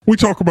We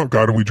talk about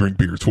God and we drink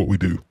beer. It's what we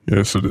do.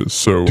 Yes, it is.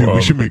 So, Dude,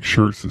 we should make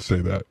shirts that say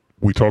that.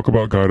 We talk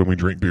about God and we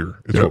drink beer.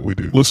 It's what we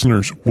do.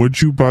 Listeners,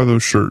 would you buy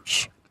those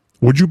shirts?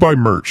 Would you buy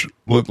merch?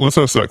 Let's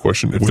ask that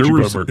question. If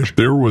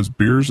there was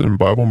Beers and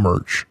Bible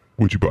merch,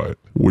 would you buy it?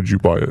 Would you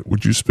buy it?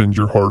 Would you spend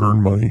your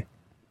hard-earned money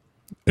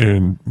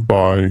and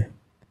buy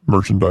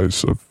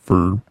merchandise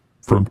from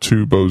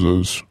two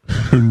bozos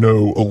who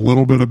know a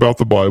little bit about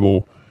the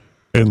Bible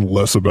and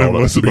less about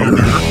beer?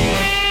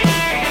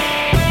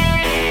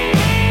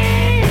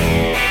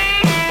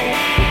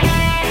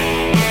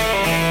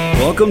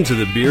 Welcome to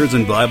the Beers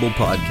and Bible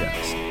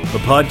Podcast, a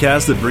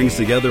podcast that brings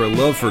together a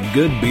love for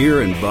good beer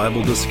and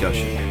Bible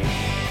discussion.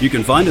 You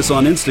can find us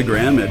on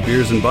Instagram at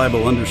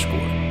beersandbible_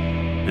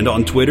 and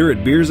on Twitter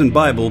at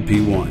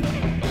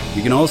beersandbiblepone.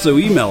 You can also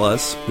email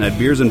us at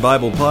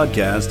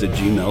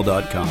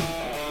beersandbiblepodcast@gmail.com.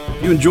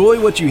 If you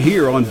enjoy what you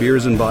hear on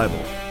Beers and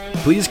Bible,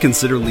 please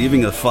consider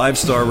leaving a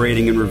 5-star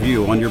rating and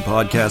review on your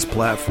podcast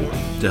platform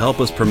to help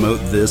us promote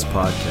this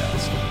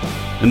podcast.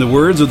 In the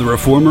words of the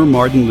reformer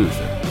Martin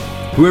Luther,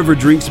 "Whoever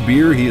drinks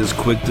beer, he is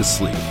quick to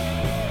sleep.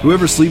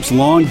 Whoever sleeps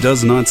long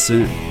does not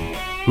sin.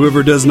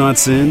 Whoever does not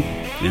sin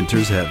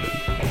enters heaven.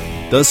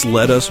 Thus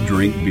let us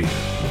drink beer."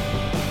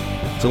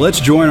 So let's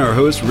join our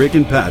hosts Rick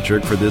and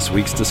Patrick for this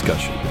week's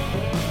discussion.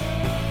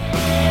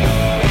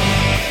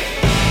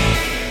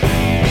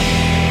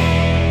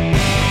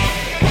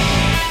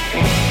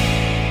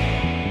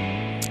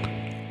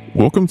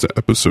 Welcome to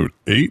episode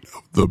 8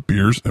 of the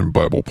Beers and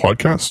Bible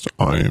Podcast.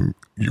 I am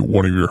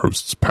one of your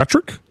hosts,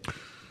 Patrick.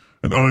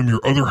 And I'm your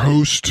other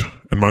host,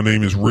 and my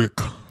name is Rick.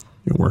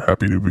 And we're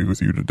happy to be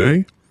with you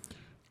today.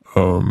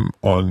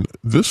 On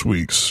this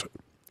week's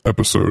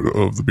episode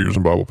of the Beers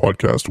and Bible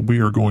Podcast, we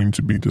are going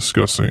to be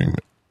discussing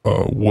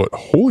what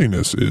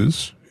holiness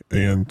is,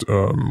 and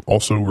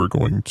also we're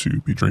going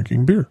to be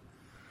drinking beer.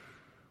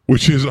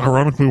 Which is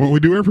ironically what we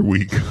do every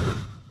week.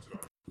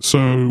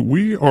 So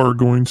we are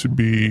going to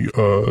be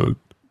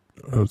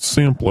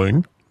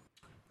sampling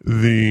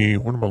the...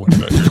 What am I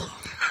looking at?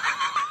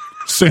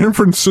 San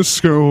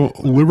Francisco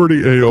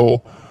Liberty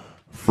Ale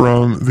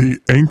from the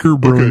Anchor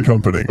Brewing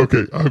Company.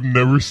 Okay, I've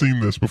never seen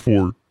this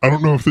before. I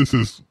don't know if this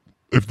is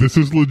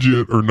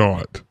legit or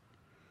not.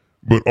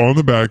 But on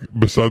the back,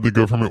 beside the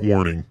government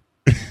warning,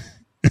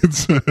 it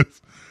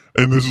says,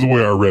 and this is the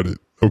way I read it.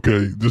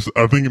 Okay,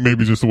 I think it may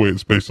be just the way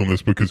it's based on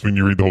this, because when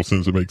you read the whole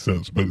sentence, it makes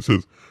sense. But it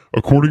says,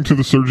 according to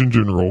the Surgeon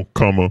General,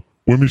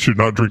 women should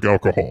not drink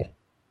alcohol.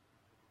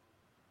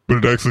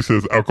 But it actually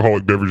says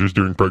alcoholic beverages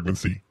during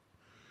pregnancy.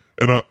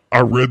 And I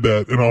read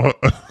that, and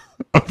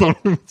I thought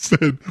it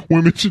said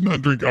women should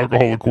not drink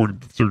alcohol according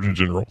to the Surgeon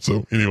General.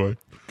 So anyway,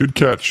 good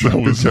catch.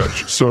 Good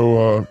catch.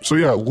 So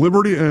yeah,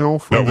 Liberty Ale.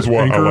 That was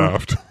why I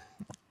laughed.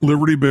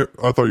 Liberty Beer.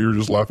 I thought you were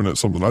just laughing at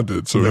something I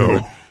did. So no.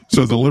 Anyway,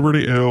 so the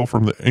Liberty Ale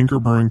from the Anchor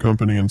Brewing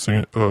Company in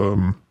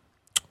I'm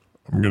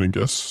going to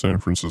guess San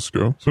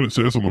Francisco. That's what it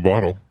says on the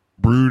bottle.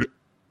 Brewed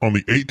on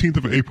the 18th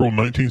of April,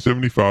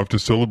 1975, to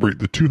celebrate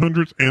the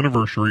 200th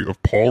anniversary of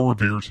Paul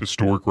Revere's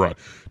historic ride.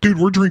 Dude,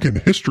 we're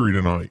drinking history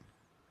tonight.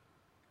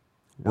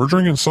 We're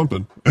drinking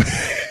something.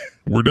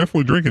 We're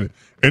definitely drinking it.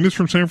 And it's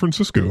from San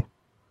Francisco.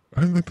 I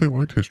didn't think they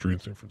liked history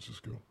in San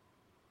Francisco.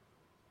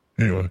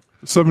 Anyway.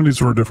 The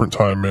 70s were a different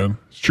time, man.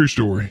 It's a true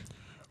story.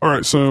 All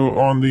right, so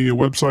on the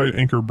website,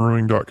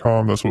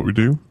 anchorbrewing.com, that's what we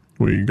do.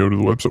 We go to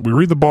the website. We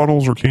read the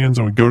bottles or cans,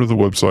 and we go to the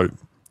website.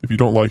 If you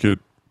don't like it,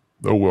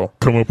 oh well.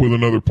 Come up with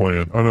another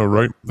plan. I know,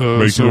 right?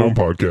 Make your own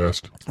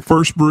podcast.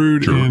 First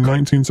brewed in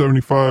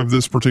 1975,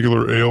 this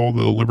particular ale,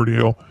 the Liberty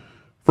Ale,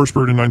 first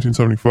brewed in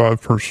 1975,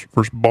 first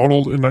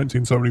bottled in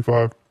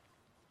 1975.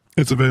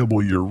 It's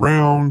available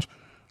year-round.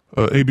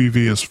 ABV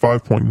is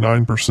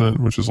 5.9%,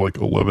 which is like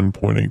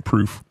 11.8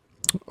 proof.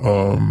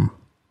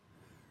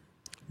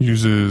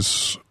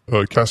 Uses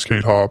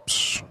Cascade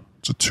hops.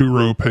 It's a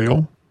 2-row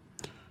pale.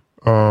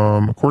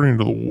 According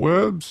to the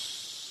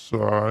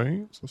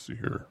website, let's see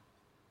here.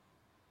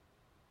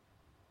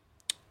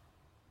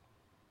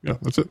 Yeah,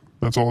 that's it.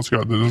 That's all it's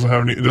got. It doesn't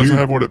have any. It doesn't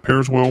have what it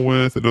pairs well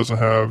with. It doesn't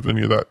have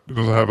any of that. It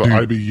doesn't have an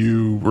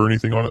IBU or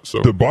anything on it.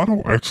 So the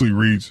bottle actually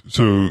reads.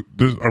 So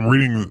I'm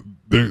reading.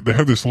 They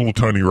have this little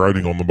tiny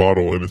writing on the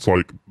bottle, and it's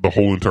like the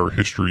whole entire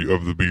history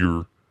of the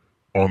beer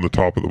on the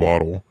top of the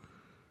bottle.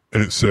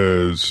 And it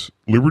says,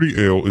 Liberty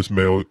Ale is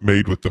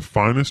made with the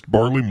finest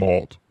barley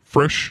malt,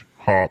 fresh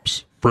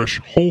hops, fresh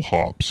whole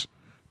hops,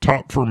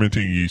 top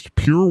fermenting yeast,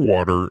 pure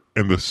water,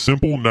 and the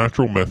simple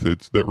natural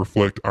methods that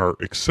reflect our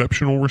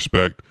exceptional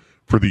respect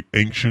for the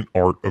ancient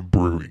art of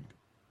brewing.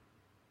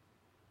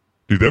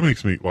 Dude, that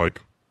makes me like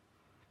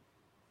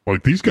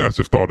these guys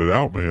have thought it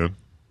out, man.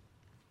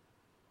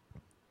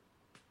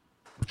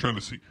 We're trying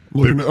to see.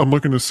 I'm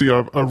looking to see.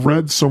 I've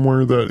read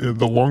somewhere that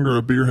the longer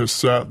a beer has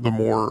sat, the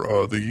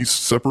more the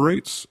yeast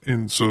separates,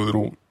 and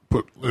so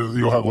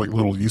you'll have like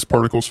little yeast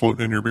particles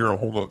floating in your beer. I'll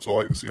hold on, so I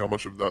like to see how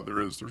much of that there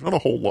is. There's not a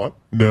whole lot.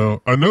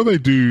 No, I know they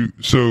do.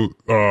 So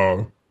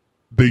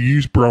they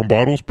use brown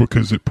bottles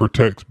because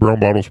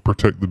brown bottles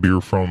protect the beer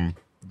from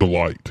the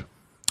light.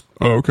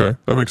 Oh, okay,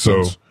 that makes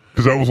sense.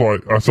 Because I was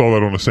like, I saw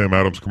that on a Sam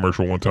Adams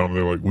commercial one time.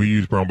 They're like, we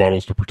use brown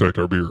bottles to protect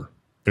our beer.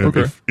 And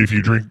Okay. if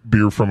you drink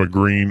beer from a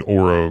green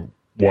or a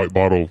white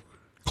bottle,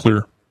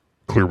 Clear.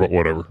 but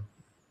whatever,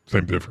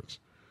 same difference.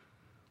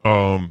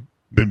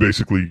 Then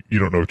basically you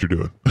don't know what you're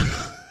doing.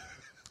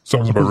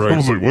 Sounds about I right.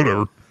 was like,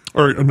 whatever.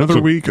 All right, another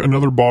week,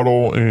 another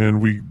bottle,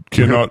 and we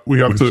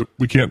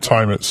can't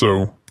time it.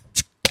 So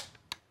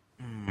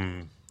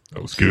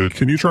That was good.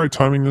 can you try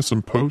timing this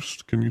in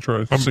post? Can you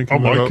try syncing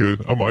that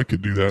up? I might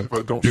could do that. If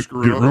I don't get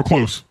screw up. real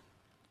close.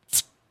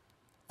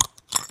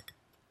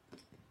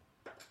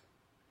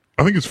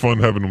 I think it's fun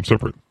having them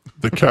separate.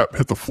 The cap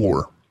hit the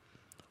floor.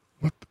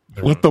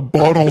 Let the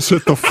bottles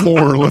hit the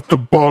floor. Let the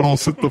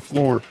bottles hit the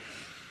floor.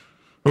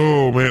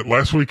 Oh man,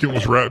 last week it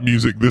was rap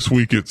music. This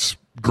week it's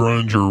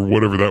grunge or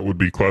whatever that would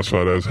be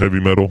classified as, heavy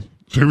metal.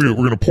 So here we go.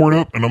 We're gonna pour it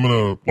up,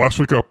 and last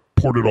week I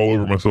poured it all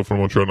over myself, and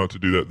I'm gonna try not to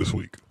do that this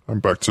week.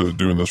 I'm back to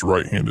doing this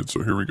right-handed,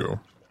 so here we go.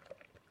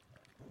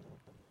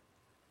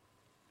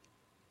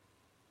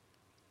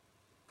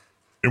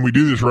 And we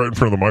do this right in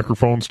front of the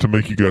microphones to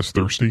make you guys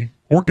thirsty,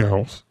 or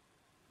gals,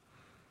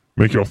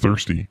 make y'all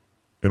thirsty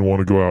and want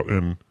to go out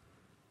and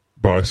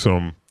buy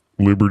some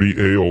Liberty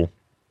Ale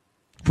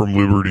from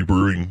Liberty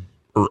Brewing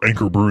or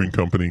Anchor Brewing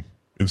Company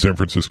in San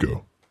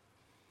Francisco.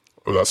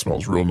 Oh, that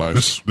smells real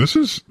nice. This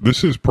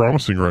is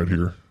promising right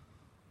here.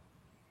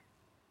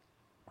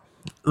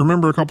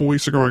 Remember a couple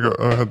weeks ago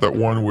I had that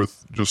one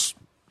with just,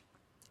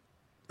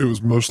 it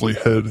was mostly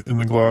head in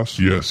the glass.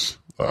 Yes,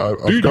 I'm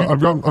Dude,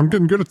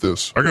 getting good at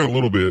this. I got a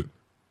little bit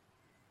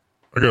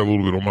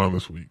on mine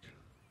this week.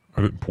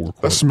 I didn't pour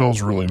quite. That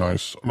smells really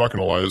nice. I'm not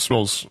gonna lie, it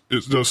does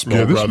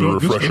smell rather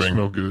refreshing. This does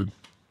smell good.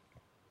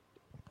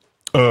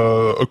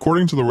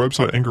 According to the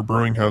website, Anchor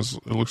Brewing has,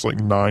 it looks like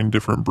 9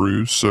 different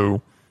brews.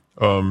 So,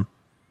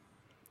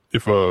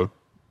 if a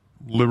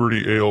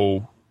Liberty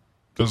Ale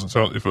doesn't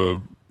sound, if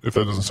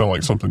that doesn't sound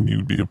like something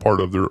you'd be a part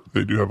of,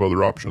 they do have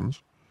other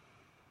options.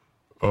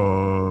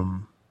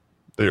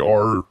 They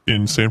are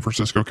in San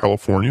Francisco,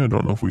 California. I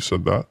don't know if we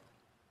said that.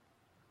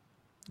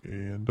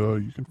 And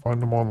you can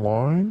find them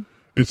online.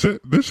 This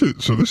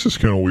is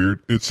kind of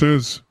weird. It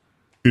says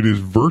it is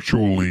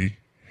virtually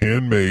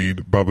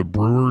handmade by the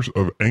brewers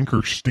of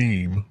Anchor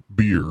Steam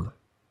beer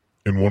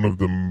in one of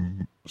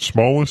the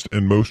smallest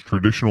and most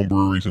traditional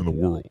breweries in the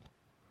world.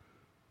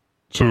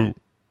 So,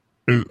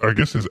 I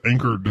guess does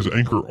Anchor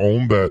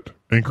own that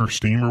Anchor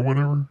Steam or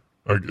whatever?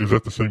 Is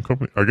that the same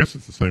company? I guess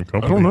it's the same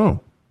company. I don't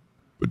know.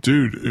 But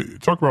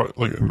dude, talk about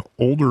like an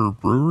older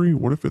brewery.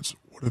 What if it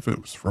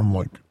was from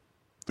like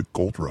the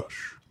Gold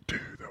Rush? Dude,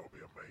 that would be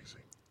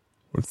amazing.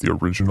 With the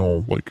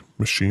original like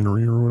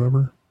machinery or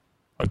whatever.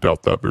 I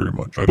doubt that very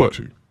much. I do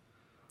too.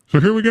 So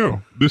here we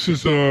go. This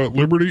is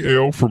Liberty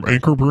Ale from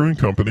Anchor Brewing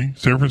Company,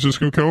 San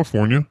Francisco,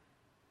 California.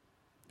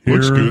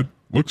 Looks good.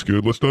 Looks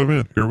good. Let's dive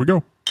in. Here we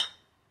go.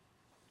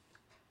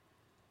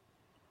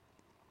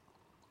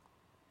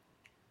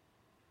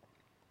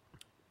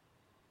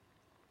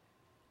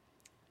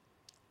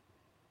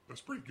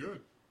 That's pretty good.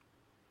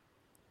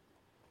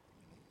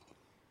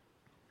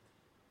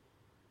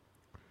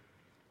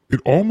 It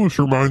almost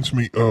reminds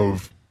me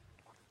of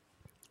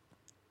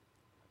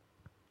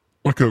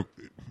like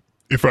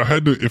if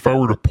I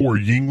were to pour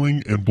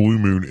Yingling and Blue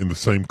Moon in the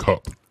same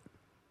cup.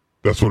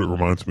 That's what it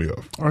reminds me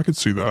of. I could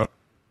see that.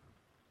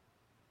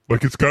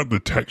 Like it's got the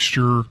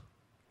texture, and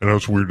I know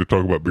it's weird to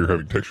talk about beer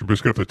having texture, but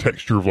it's got the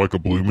texture of like a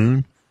Blue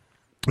Moon.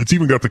 It's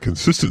even got the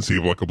consistency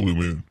of like a Blue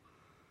Moon.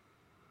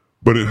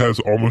 But it has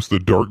almost the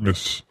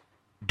darkness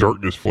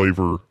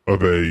flavor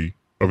of a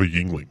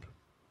Yingling.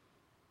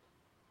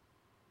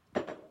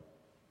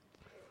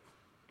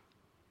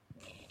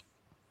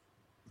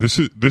 This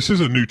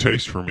is a new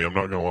taste for me, I'm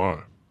not gonna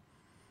lie.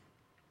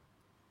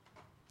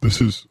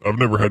 I've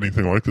never had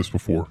anything like this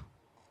before.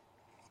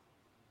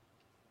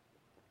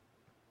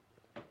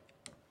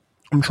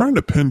 I'm trying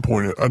to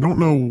pinpoint it. I don't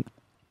know.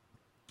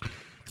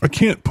 I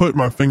can't put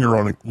my finger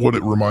on it, what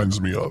it reminds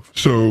me of.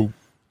 So,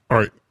 all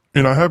right.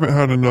 And I haven't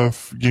had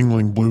enough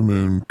Yingling Blue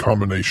Moon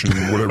combination,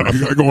 whatever you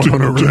got going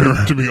on over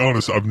there. To be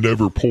honest, I've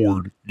never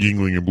poured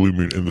Yingling and Blue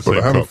Moon in the same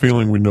cup. But I have a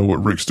feeling we know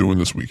what Rick's doing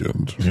this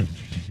weekend.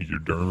 You're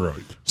darn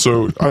right.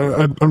 So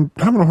I'm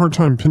having a hard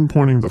time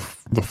pinpointing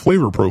the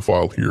flavor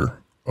profile here.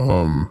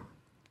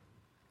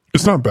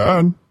 It's not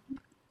bad.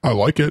 I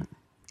like it.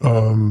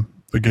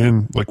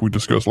 Again, like we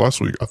discussed last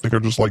week, I think I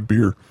just like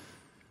beer.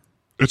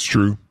 It's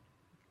true.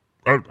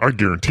 I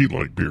guarantee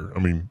like beer. I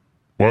mean,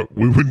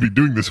 we wouldn't be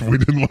doing this if we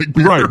didn't like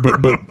beer. Right,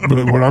 but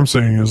what I'm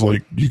saying is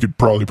like you could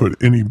probably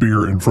put any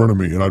beer in front of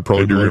me and I'd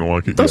probably be gonna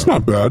like it. That's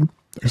not bad.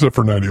 Except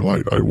for Natty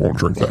Light. I won't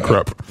drink that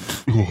crap.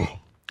 Ugh.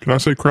 Can I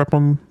say crap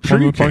on the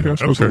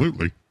podcast?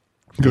 Absolutely.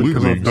 Okay. Good,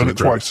 because I've done it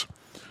twice.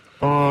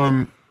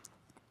 I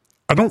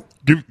don't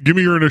give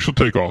me your initial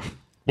takeoff.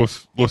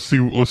 Let's see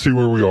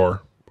where we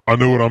are. I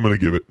know what I'm going to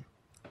give it.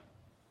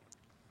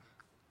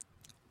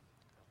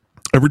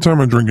 Every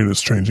time I drink it,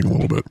 it's changing a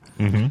little bit.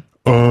 Mm-hmm.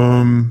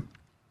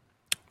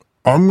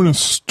 I'm going to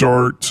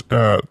start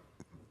at,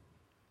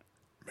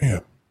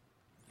 I'm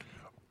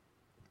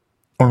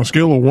On a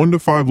scale of 1 to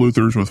 5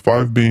 Luthers, with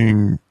 5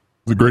 being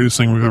the greatest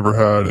thing we've ever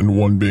had and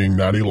 1 being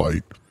Natty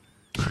Light,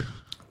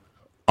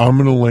 I'm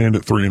going to land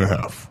at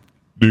 3.5.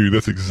 Dude,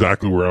 that's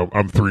exactly where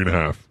I'm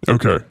 3.5.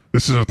 Okay.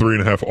 This is a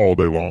 3.5 all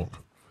day long.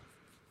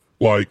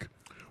 Like,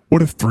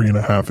 what if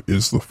 3.5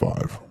 is the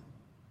 5?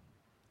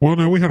 well,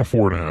 no, we had a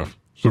 4.5.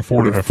 So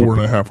 4.5.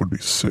 4.5 would be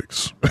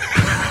 6.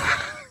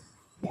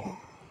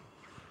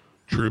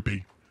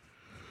 Trippy.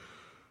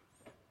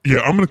 Yeah,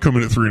 I'm going to come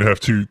in at 3.5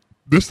 too.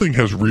 This thing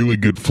has really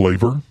good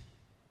flavor.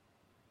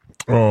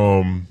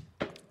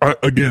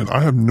 I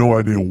have no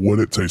idea what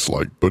it tastes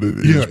like, but it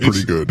is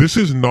pretty good. This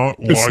is not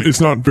like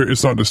It's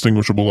not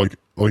distinguishable. Like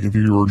if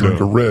you were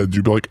drinking Reds,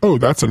 you'd be like, oh,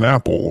 that's an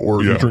apple.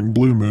 Or if you drink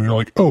Blue Moon, you're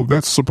like, oh,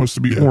 that's supposed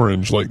to be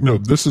orange. Like, no,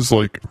 this is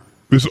like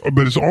this,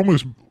 but it's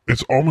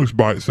almost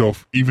by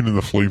itself, even in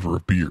the flavor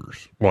of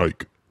beers.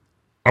 Like,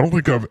 I don't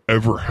think I've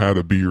ever had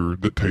a beer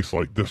that tastes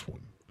like this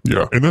one.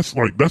 Yeah, and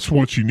that's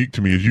what's unique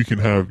to me is you can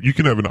have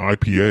an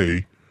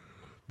IPA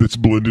that's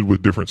blended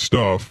with different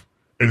stuff,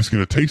 and it's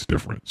going to taste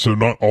different. So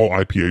not all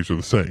IPAs are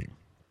the same,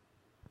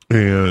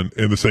 and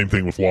the same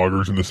thing with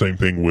lagers, and the same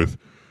thing with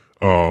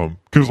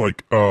because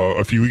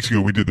a few weeks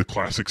ago we did the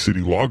Classic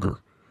City Lager,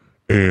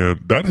 and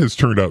that has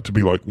turned out to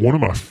be like one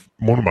of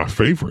my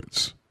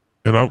favorites.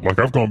 And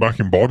I've gone back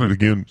and bought it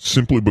again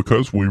simply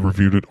because we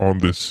reviewed it on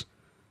this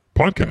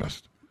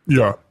podcast.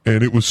 Yeah.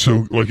 And it was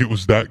it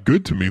was that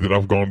good to me that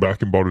I've gone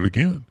back and bought it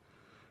again.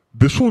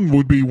 This one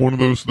would be one of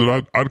those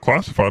that I'd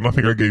classify, and I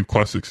think I gave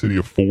Classic City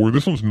a 4.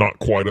 This one's not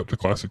quite up to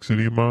Classic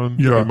City in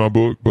my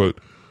book,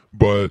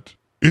 but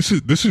this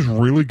is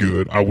really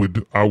good. I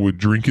would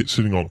drink it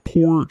sitting on a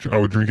porch. I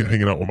would drink it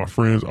hanging out with my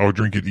friends. I would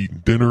drink it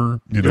eating dinner.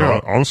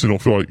 I honestly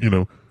don't feel like,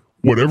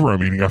 whatever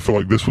I'm eating, I feel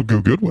like this would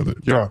go good with it.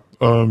 Yeah.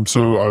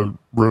 So I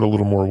read a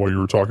little more while you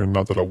were talking.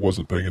 Not that I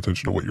wasn't paying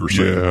attention to what you were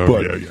saying.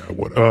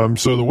 Whatever.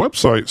 So the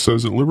website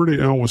says that Liberty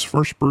Ale was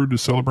first brewed to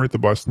celebrate the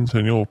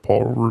bicentennial of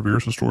Paul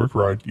Revere's historic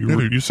ride.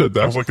 You said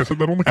that. I said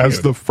that on the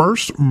as the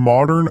first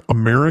modern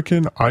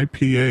American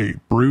IPA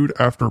brewed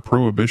after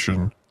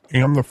Prohibition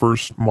and the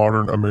first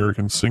modern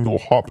American single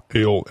hop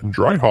ale and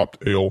dry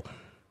hopped ale,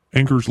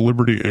 Anchor's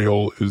Liberty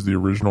Ale is the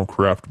original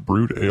craft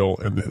brewed ale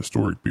and the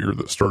historic beer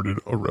that started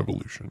a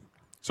revolution.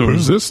 So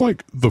is this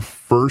like the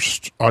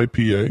first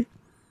IPA?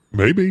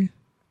 Maybe.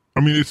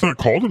 I mean, it's not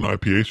called an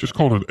IPA. It's just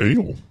called an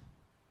ale.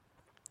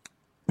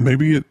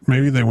 Maybe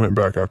they went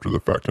back after the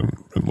fact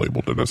and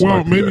labeled it as an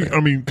IPA. Maybe. I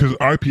mean, because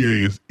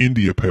IPA is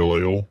India Pale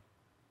Ale,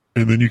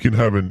 and then you can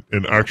have an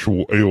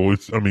actual ale.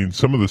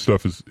 Some of the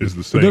stuff is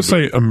the same. It does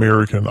say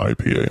American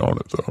IPA on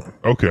it, though.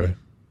 Okay.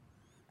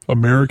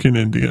 American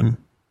Indian.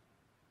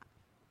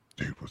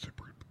 Dude, what's it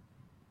brewed?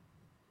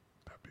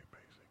 That'd be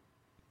amazing.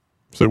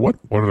 Say what?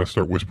 Why did I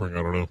start whispering?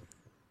 I don't know.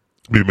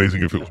 It'd be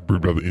amazing if it was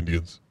brewed by the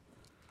Indians.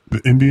 The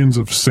Indians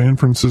of San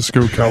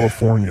Francisco,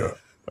 California.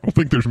 I don't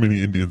think there's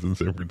many Indians in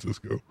San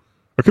Francisco.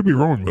 I could be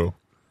wrong, though.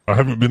 I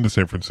haven't been to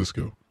San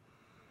Francisco.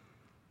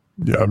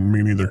 Yeah,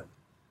 me neither.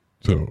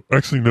 So,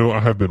 actually, no, I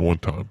have been one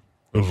time.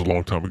 It was a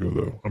long time ago,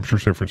 though. I'm sure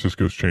San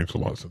Francisco's changed a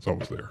lot since I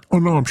was there. Oh,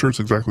 no, I'm sure it's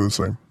exactly the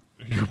same.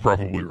 You're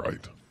probably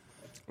right.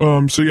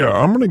 So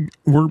yeah,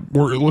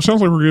 it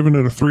sounds like we're giving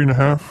it a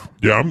 3.5.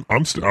 Yeah,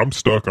 I'm stuck.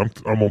 I'm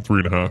on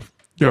 3.5.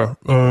 Yeah.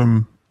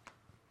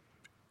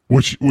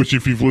 Which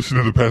if you've listened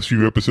to the past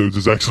few episodes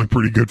is actually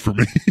pretty good for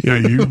me. Yeah,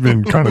 you've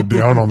been kind of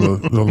down on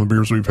the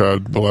beers we've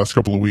had the last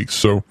couple of weeks.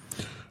 So,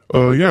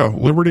 yeah,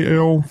 Liberty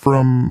Ale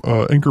from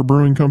Anchor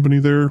Brewing Company.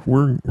 There,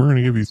 we're going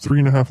to give you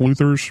 3.5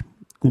 Luthers.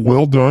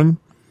 Well done.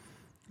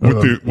 With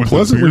the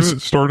beer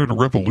that started a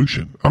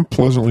revolution. I'm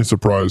pleasantly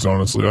surprised,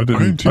 honestly. I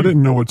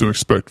didn't know what to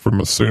expect from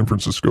a San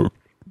Francisco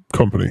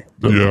company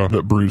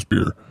that brews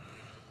beer.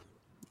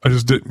 I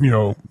just didn't,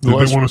 Did they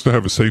want us to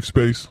have a safe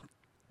space?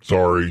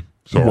 Sorry.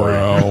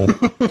 Wow.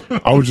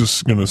 I was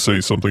just going to say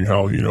something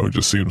how, it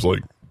just seems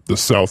like the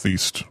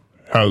Southeast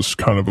has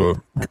kind of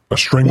a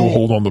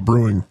stranglehold on the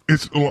brewing.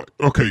 It's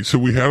okay. So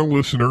we had a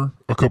listener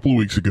a couple of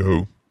weeks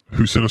ago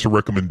who sent us a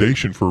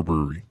recommendation for a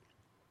brewery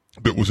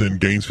that was in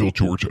Gainesville,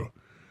 Georgia.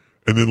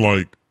 And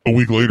then a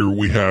week later,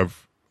 we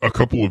have a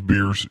couple of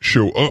beers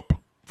show up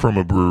from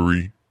a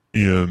brewery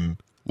in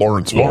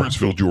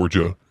Lawrenceville,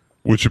 Georgia,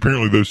 which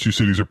apparently those two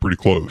cities are pretty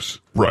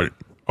close. Right.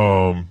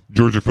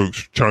 Georgia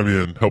folks, chime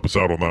in, help us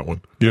out on that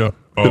one. Yeah.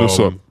 Hit us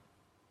up.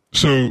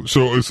 So it's,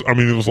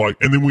 it was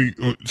and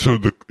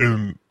then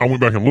and I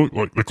went back and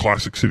looked, the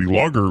Classic City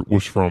Lager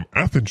was from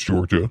Athens,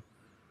 Georgia,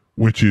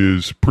 which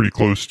is pretty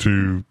close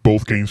to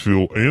both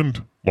Gainesville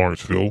and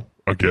Lawrenceville,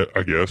 I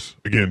guess.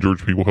 Again,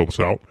 Georgia people, help us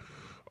out.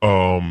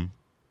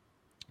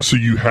 So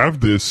you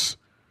have this,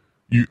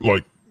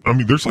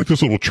 there's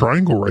this little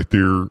triangle right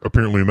there,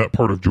 apparently in that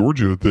part of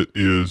Georgia that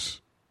is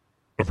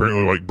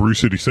apparently Brew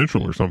City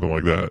Central or something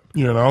like that.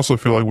 Yeah, and I also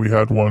feel like we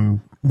had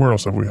one, where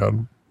else have we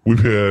had?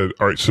 We've had,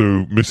 all right,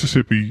 so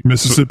Mississippi.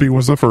 Mississippi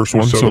was the first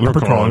one, Southern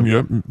Pecan,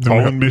 yep.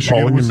 Holland,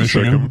 Michigan was the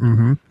second.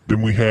 Mm-hmm.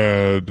 Then we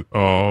had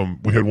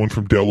one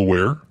from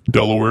Delaware.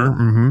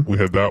 Mm-hmm. We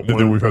had that one. And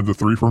then we've had the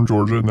 3 from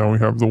Georgia, and now we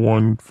have the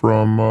one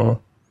from,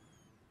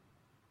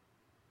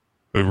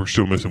 We're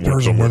still missing one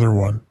There's somewhere. another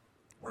one.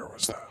 Where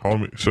was that? All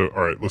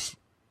right, let's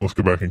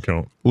go back and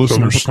count.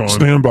 Listeners, Southern Pecan,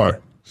 stand by.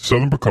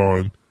 Southern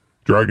Pecan,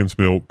 Dragon's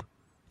Milk,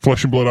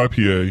 Flesh and Blood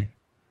IPA,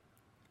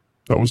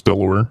 That was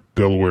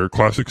Delaware.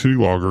 Classic City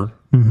Lager,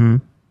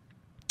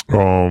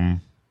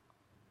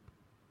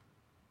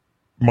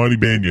 Mighty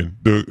Banyan.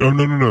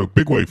 No,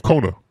 Big Wave,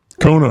 Kona.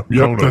 Kona.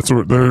 Yep, Kona. that's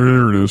what.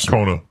 There it is.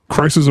 Kona.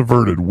 Crisis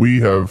averted.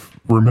 We have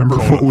remembered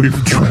what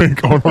we've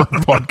drank on our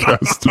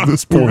podcast to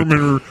this We point.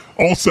 remember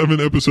all 7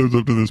 episodes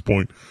up to this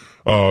point.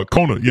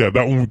 Kona, yeah,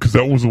 that one, because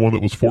that was the one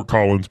that was Fort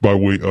Collins by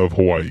way of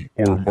Hawaii,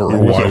 or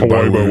was it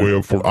Hawaii by way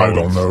of Fort I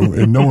Collins? don't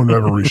know, and no one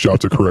ever reached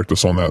out to correct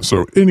us on that.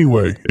 So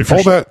anyway,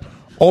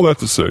 all that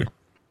to say,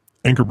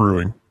 Anchor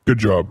Brewing, good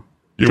job.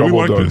 Yeah, Job we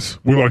well like done. this.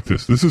 We like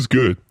this. This is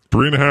good.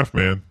 3.5,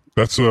 man.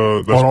 That's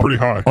pretty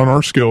high. On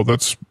our scale,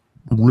 that's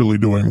really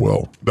doing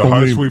well. The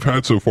highest we've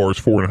had so far is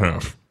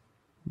 4.5.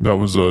 That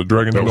was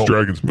Dragon's That was Milk.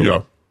 Dragon's Milk.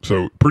 Yeah,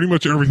 So pretty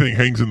much everything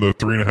hangs in the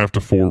 3.5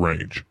 to 4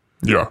 range.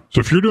 yeah. So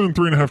if you're doing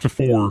 3.5 to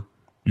 4,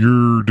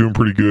 you're doing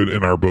pretty good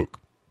in our book.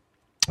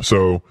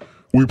 So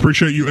we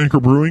appreciate you, Anchor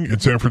Brewing in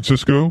San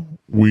Francisco.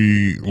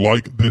 We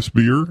like this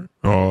beer.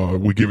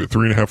 We give it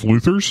 3.5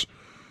 Luthers.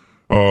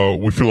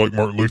 We feel like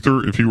Martin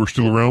Luther, if he were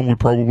still around, would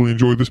probably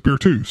enjoy this beer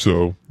too.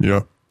 So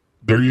Yeah.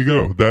 there you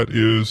go. That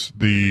is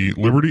the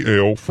Liberty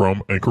Ale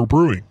from Anchor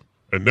Brewing.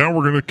 And now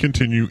we're going to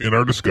continue in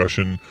our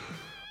discussion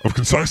of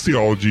concise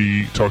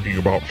theology, talking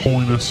about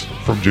holiness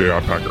from J.I.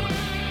 Packer.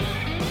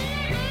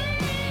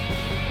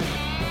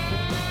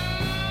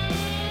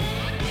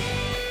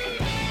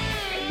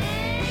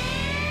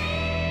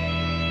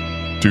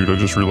 Dude, I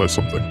just realized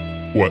something.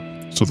 What?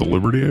 So the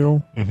Liberty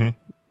Ale, Mm-hmm.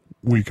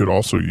 we could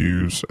also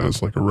use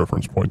as like a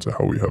reference point to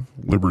how we have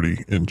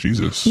liberty in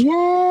Jesus.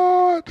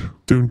 What?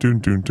 Dun, dun,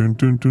 dun, dun,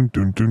 dun, dun,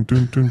 dun, dun,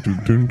 dun, dun,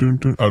 dun, dun, dun,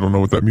 dun. I don't know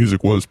what that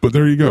music was, but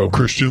there you go.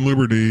 Christian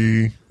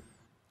liberty.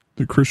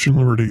 The Christian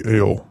Liberty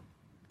Ale.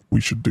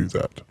 We should do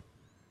that.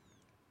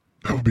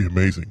 That would be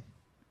amazing.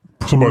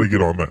 Somebody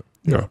get on that.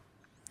 Yeah.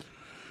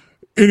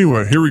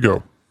 Anyway, here we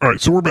go. All right,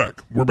 so we're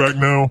back. We're back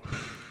now.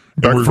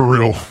 Back for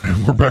real.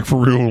 We're back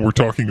for real, and we're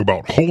talking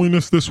about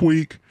holiness this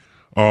week.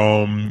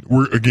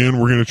 We're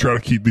going to try to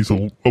keep these a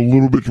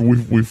little bit.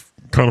 We've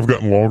kind of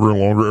gotten longer and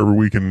longer every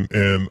week,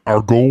 and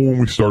our goal when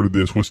we started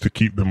this was to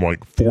keep them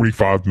like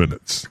 45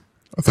 minutes.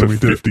 I think we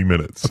did. 50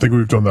 minutes. I think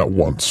we've done that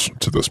once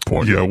to this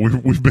point. Yeah,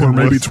 we've been Or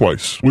maybe less-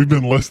 twice. We've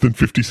been less than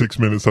 56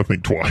 minutes. I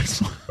think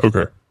twice.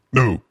 Okay.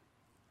 No,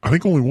 I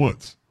think only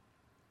once.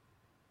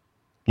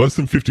 Less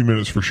than 50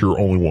 minutes for sure.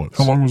 Only once.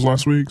 How long was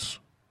last week's?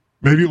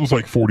 Maybe it was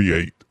like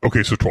 48.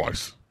 Okay, so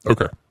twice.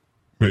 Okay.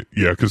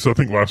 Yeah, because I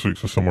think last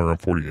week's was somewhere around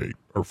 48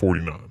 or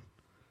 49.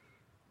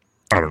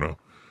 I don't know.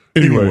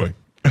 Anyway.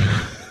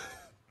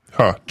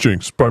 Ha,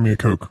 jinx. Buy me a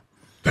Coke.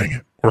 Dang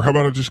it. Or how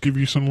about I just give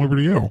you some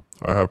Liberty Ale?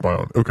 I have my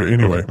own. Okay.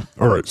 Anyway.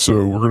 All right.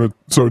 So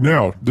so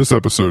now this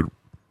episode,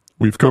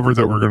 we've covered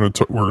that we're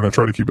gonna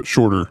try to keep it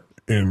shorter,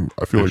 and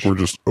I feel like we're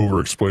just over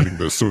explaining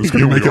this, so it's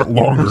gonna make it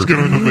longer. It's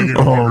going to make it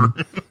longer.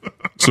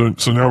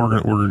 So now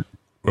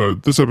we're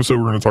this episode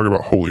we're gonna talk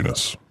about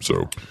holiness.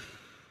 So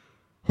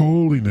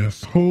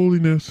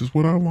Holiness is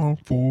what I long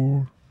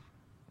for.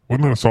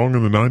 Wasn't that a song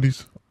in the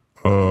 90s?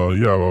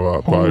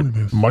 by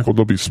Holiness. Michael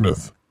W.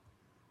 Smith,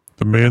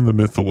 the man, the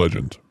myth, the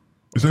legend.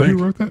 Is that who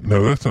wrote that?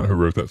 No, that's not who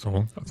wrote that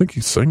song. I think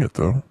he sang it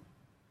though.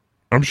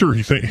 I'm sure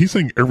he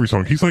sang every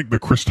song. He's like the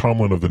Chris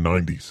Tomlin of the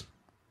 90s.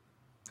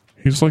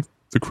 He's like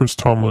the Chris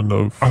Tomlin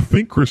of. I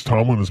think Chris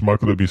Tomlin is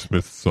Michael W.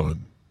 Smith's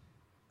son.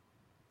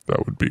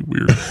 That would be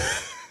weird.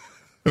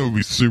 That would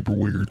be super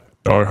weird.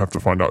 Now I have to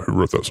find out who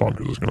wrote that song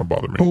because it's going to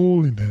bother me.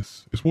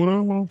 Holiness is what I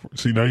long for.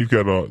 See, now you've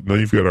got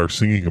our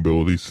singing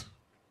abilities.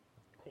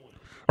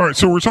 All right,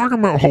 so we're talking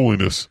about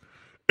holiness,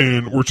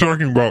 and we're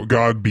talking about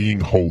God being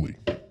holy.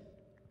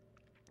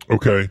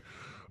 Okay,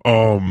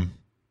 when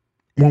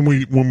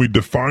we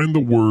define the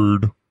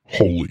word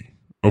holy,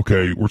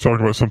 okay, we're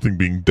talking about something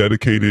being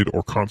dedicated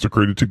or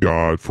consecrated to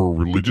God for a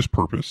religious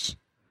purpose.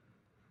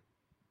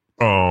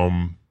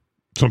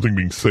 Something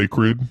being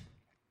sacred.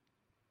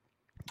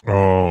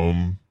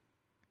 I'm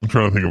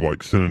trying to think of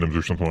like synonyms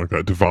or something like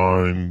that.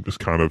 Divine is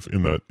kind of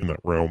in that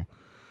realm.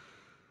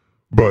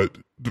 But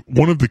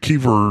one of the key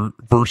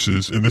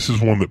verses, and this is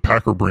one that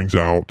Packer brings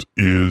out,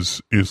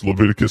 is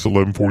Leviticus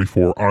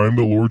 11:44. I am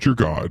the Lord your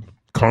God.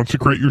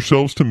 Consecrate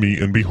yourselves to me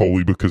and be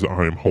holy because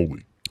I am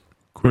holy.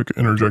 Quick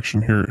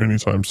interjection here.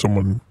 Anytime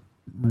someone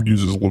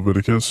uses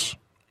Leviticus,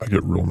 I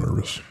get real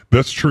nervous.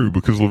 That's true,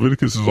 because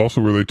Leviticus is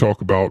also where they talk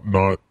about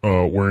not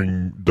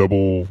wearing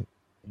double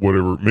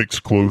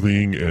mixed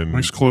clothing and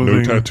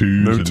no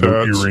tattoos no and tats.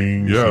 no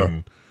earrings. Yeah.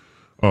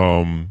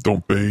 And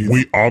Don't bathe.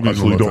 we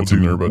obviously don't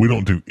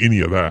do do any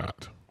of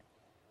that,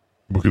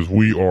 because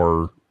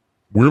we're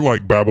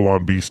like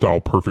Babylon Bee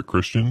style perfect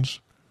Christians,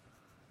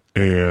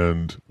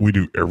 and we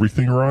do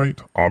everything right,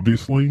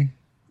 obviously.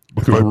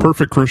 By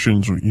perfect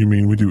Christians, you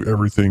mean we do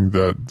everything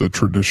that the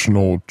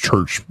traditional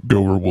church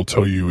goer will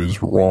tell you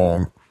is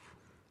wrong.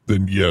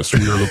 Then yes, we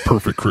are the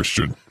perfect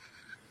Christian.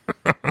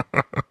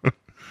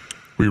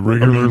 We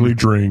regularly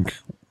drink.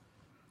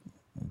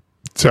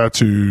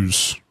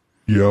 tattoos.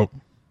 Yep.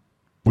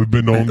 We've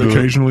been known to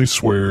occasionally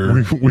swear.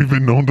 We've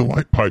been known to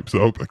light pipes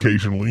up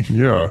occasionally.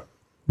 Yeah.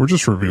 We're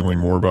just revealing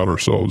more about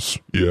ourselves.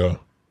 Yeah.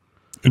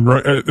 And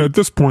right at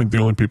this point, the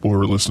only people who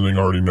are listening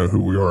already know who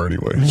we are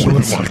anyway. So More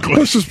than likely.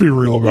 let's just be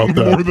real about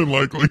that. More than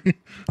likely.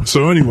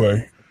 So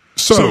anyway,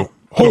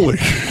 holy.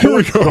 Here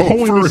we go. The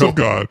holiness of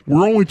God.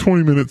 We're only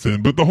 20 minutes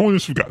in, but the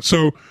holiness of God.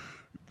 So,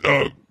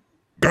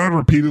 God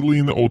repeatedly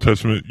in the Old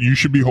Testament, you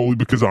should be holy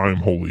because I am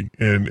holy.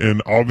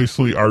 And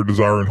obviously our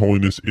desire in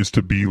holiness is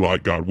to be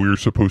like God. We're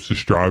supposed to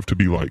strive to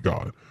be like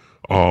God.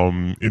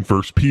 In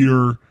 1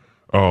 Peter,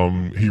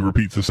 he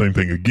repeats the same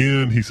thing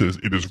again. He says,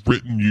 it is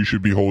written, you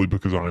should be holy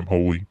because I am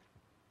holy.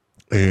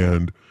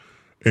 And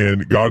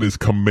God has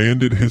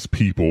commanded his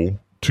people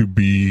to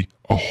be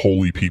a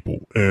holy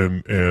people.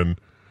 And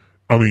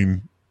I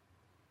mean,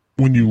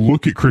 when you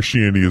look at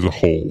Christianity as a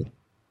whole,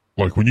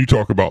 like when you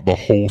talk about the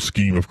whole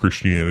scheme of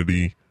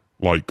Christianity,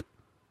 like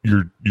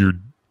your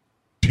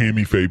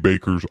Tammy Faye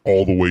Bakers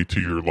all the way to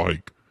your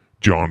like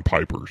John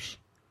Pipers.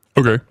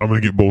 Okay. I'm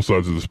going to get both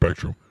sides of the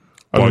spectrum.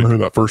 I don't know who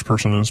that first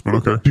person is, but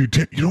okay. Dude,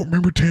 you don't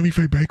remember Tammy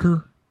Faye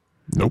Baker?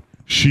 Nope.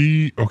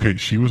 She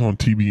was on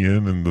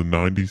TBN in the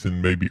 90s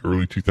and maybe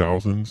early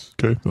 2000s.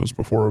 Okay, that was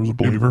before I was a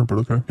believer, but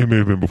okay. It may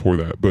have been before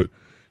that, but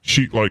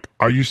she, like,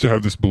 I used to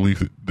have this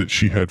belief that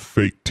she had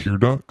fake tear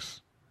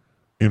ducts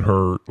in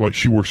her, like,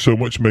 she wore so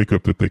much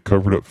makeup that they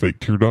covered up fake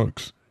tear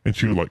ducts, and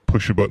she would, like,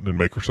 push a button and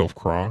make herself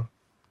cry.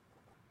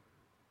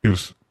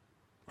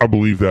 I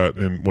believe that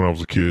when I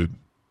was a kid.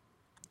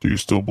 Do you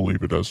still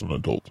believe it as an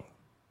adult?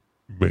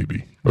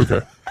 Maybe.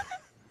 Okay.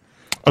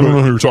 I don't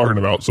know who you're talking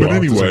about, so I'll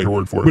have to take your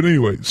word for it. But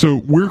anyway,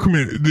 so we're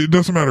commanded, it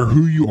doesn't matter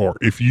who you are.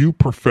 If you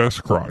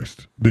profess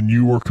Christ, then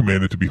you are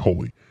commanded to be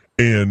holy.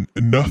 And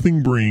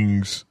nothing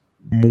brings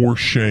more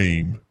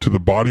shame to the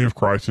body of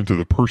Christ and to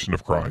the person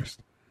of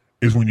Christ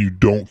is when you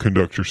don't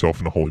conduct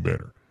yourself in a holy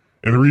manner.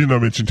 And the reason I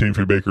mentioned Tammy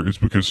Faye Baker is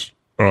because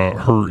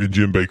her and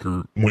Jim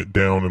Baker went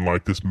down in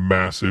like this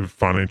massive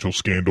financial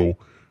scandal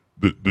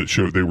that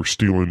showed they were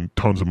stealing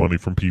tons of money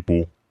from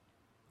people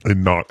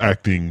and not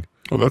acting.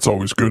 Oh, that's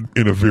always good.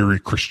 In a very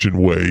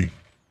Christian way,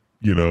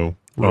 you know.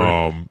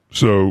 Right.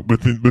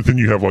 But then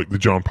you have like the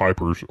John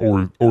Pipers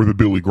or the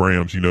Billy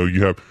Grahams. You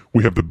know,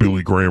 we have the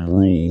Billy Graham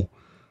rule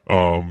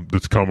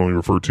that's commonly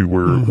referred to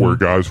where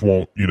guys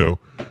won't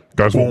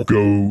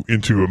go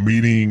into a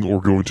meeting or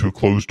go into a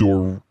closed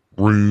door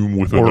room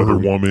with another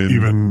woman,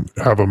 even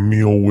have a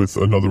meal with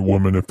another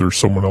woman if there's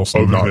someone else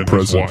not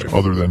present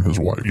other than his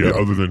wife. Yeah,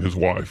 other than his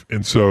wife.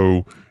 And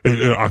so,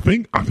 and I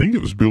think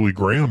it was Billy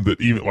Graham that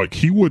even like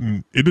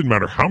it didn't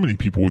matter how many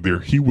people were there,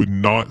 he would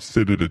not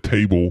sit at a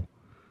table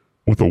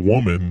with a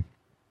woman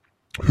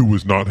who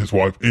was not his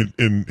wife,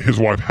 and his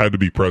wife had to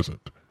be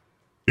present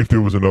if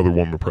there was another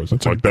woman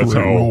present. That's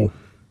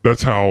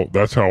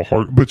how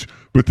hard.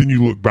 But then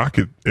you look back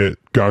at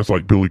guys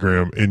like Billy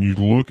Graham and you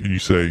look and you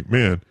say,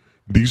 man,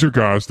 these are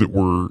guys that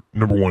were,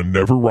 number one,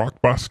 never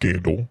rocked by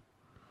scandal.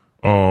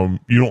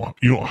 You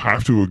don't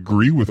have to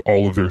agree with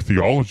all of their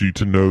theology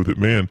to know that,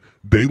 man,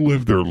 they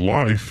lived their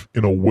life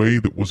in a way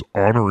that was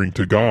honoring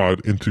to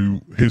God and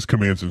to his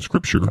commands in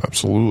Scripture.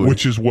 Absolutely.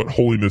 Which is what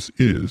holiness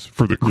is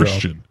for the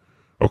Christian.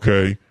 Yeah.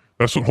 Okay?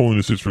 That's what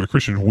holiness is for the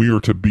Christian. We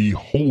are to be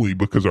holy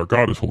because our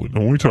God is holy.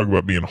 Now, when we talk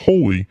about being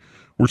holy,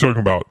 we're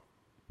talking about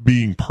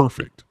being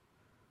perfect.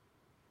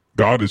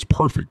 God is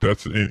perfect.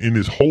 That's in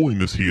his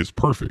holiness, he is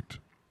perfect.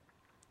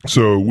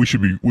 So we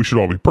should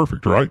all be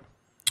perfect, right?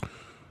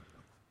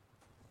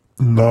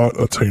 Not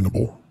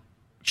attainable.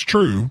 It's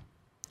true.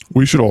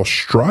 We should all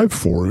strive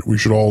for it. We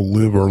should all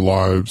live our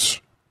lives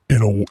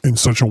in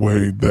such a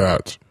way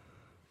that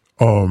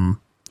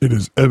it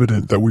is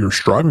evident that we are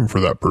striving for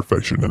that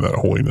perfection and that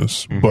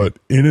holiness. Mm-hmm. But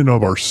in and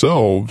of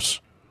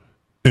ourselves,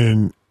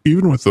 and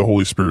even with the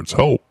Holy Spirit's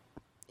help,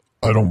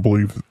 I don't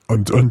believe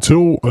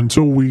until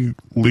we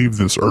leave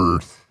this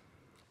earth,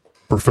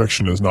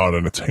 perfection is not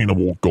an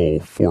attainable goal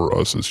for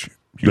us as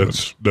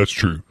humans. That's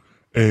true.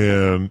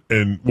 And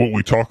what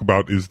we talk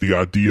about is the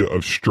idea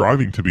of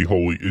striving to be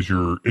holy is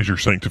your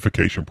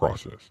sanctification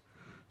process.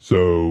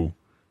 So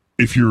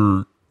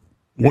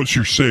once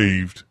you're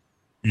saved,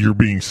 you're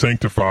being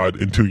sanctified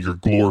until you're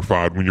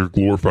glorified. When you're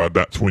glorified,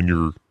 that's when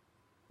you're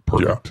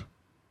perfect.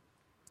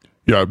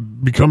 Yeah,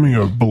 becoming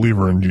a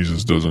believer in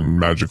Jesus doesn't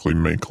magically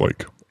make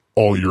like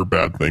all your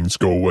bad things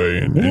go away.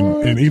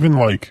 And even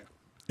like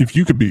if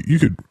you could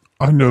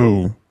I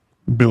know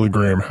Billy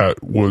Graham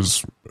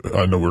was.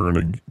 I know we're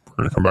gonna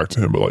come back to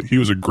him, but like he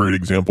was a great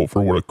example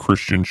for what a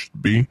Christian should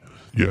be.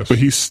 Yes, but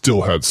he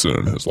still had sin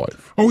in his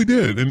life. Oh, he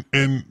did,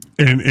 and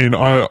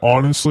I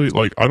honestly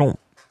like I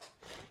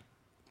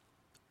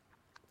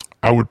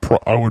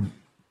would.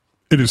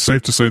 It is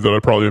safe to say that I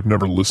probably have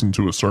never listened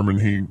to a sermon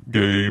he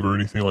gave or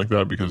anything like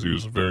that because he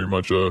was very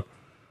much a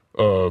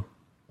old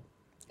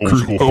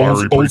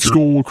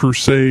school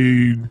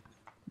crusade,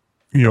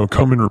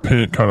 come and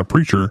repent kind of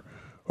preacher.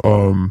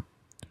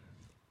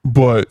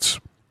 But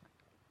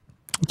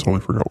I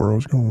totally forgot where I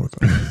was going with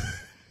that.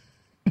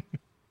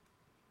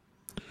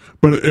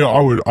 But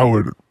I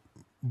would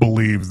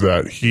believe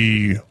that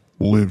he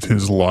lived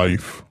his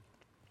life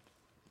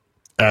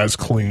as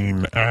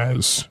clean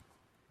as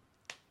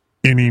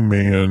any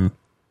man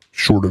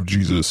short of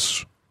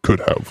Jesus could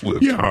have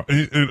lived. Yeah.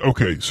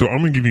 Okay. So I'm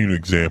going to give you an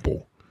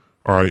example.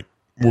 All right.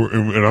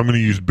 And I'm going to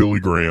use Billy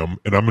Graham,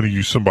 and I'm going to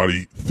use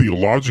somebody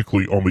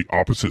theologically on the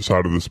opposite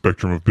side of the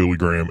spectrum of Billy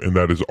Graham, and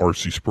that is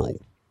R.C. Sproul.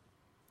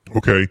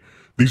 Okay.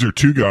 These are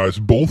two guys.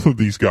 Both of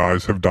these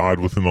guys have died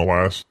within the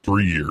last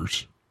 3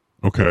 years.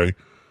 Okay.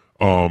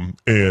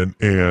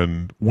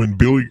 And when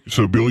Billy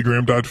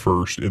Graham died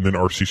first, and then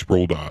R.C.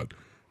 Sproul died.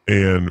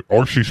 And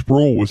R.C.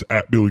 Sproul was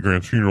at Billy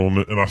Graham's funeral,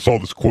 and I saw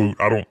this quote.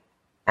 I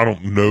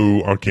don't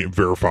know. I can't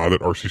verify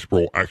that R.C.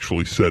 Sproul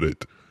actually said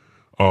it.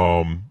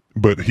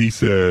 But he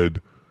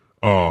said,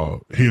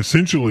 he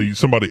essentially,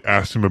 somebody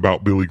asked him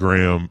about Billy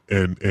Graham,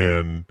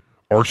 and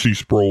R.C.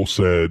 Sproul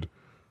said,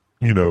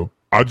 you know,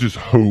 I just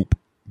hope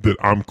that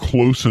I'm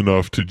close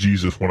enough to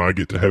Jesus when I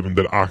get to heaven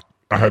that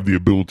I have the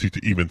ability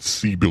to even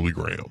see Billy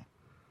Graham.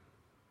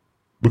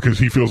 Because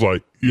he feels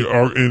like, you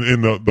know,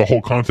 and the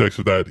whole context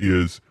of that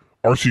is,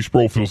 R.C.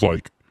 Sproul feels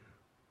like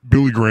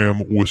Billy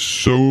Graham was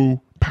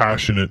so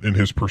passionate in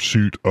his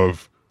pursuit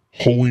of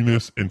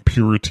holiness and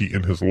purity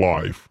in his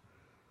life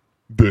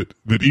that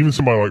even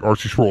somebody like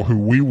R.C. Sproul, who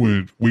we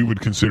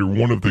would consider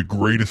one of the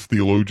greatest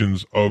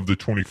theologians of the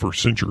 21st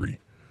century.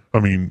 I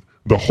mean,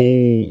 the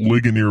whole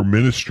Ligonier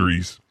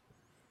Ministries,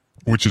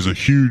 which is a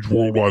huge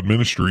worldwide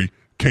ministry,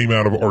 came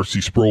out of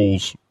R.C.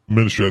 Sproul's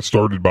ministry that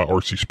started by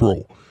R.C.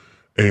 Sproul.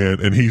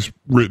 And he's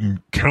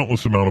written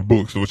countless amount of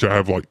books, which I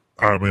have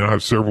I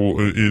have several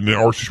in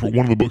R.C. Sproul.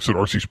 One of the books that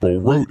R.C. Sproul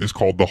wrote is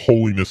called The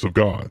Holiness of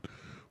God,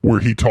 where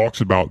he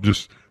talks about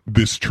just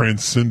this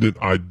transcendent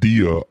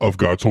idea of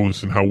God's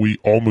holiness and how we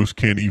almost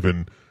can't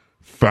even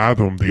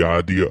fathom the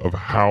idea of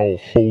how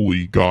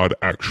holy God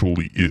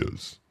actually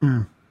is.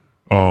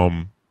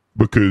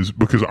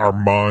 Because our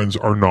minds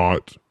are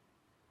not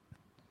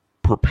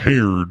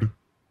prepared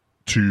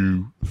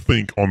to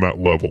think on that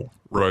level.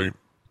 Right.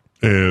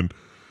 And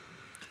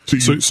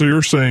so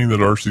you're saying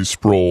that R.C.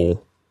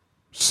 Sproul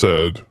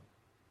said,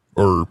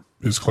 or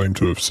is claimed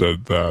to have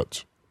said,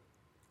 that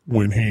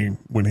when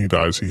he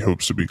dies, he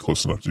hopes to be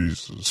close enough to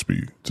Jesus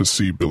to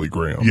see Billy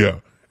Graham. Yeah,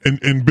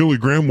 and Billy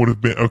Graham would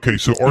have been okay.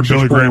 So R.C.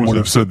 Billy Sproul Graham would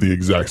have said the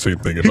exact same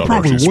thing about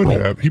R.C.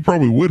 Sproul. He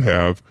probably would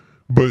have.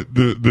 But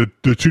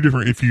the two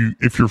different,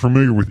 if you're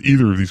familiar with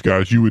either of these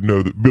guys, you would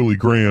know that Billy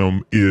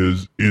Graham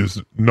is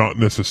not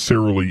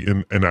necessarily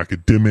an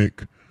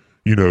academic,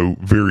 you know,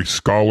 very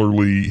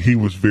scholarly. He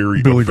was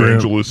very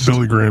evangelist.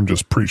 Billy Graham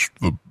just preached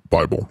the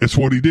Bible. It's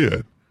what he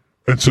did.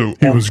 And so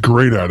he was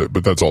great at it,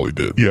 but that's all he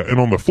did. Yeah. And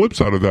on the flip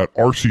side of that,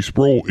 R.C.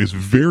 Sproul is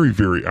very,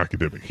 very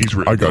academic. He's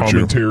written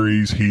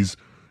commentaries. He's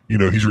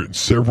written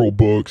several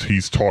books.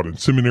 He's taught in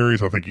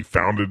seminaries. I think he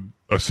founded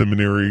a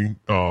seminary.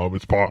 I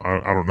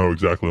don't know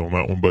exactly on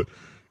that one, but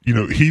you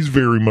know, he's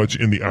very much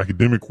in the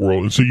academic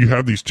world. And so you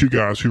have these two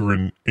guys who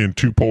are in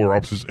two polar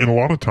opposites. And a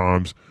lot of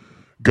times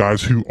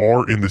guys who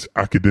are in this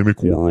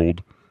academic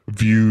world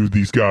view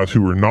these guys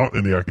who are not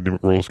in the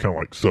academic world as kind of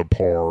like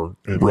subpar.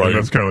 And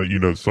that's kind of, you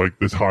know, it's like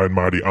this high and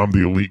mighty, I'm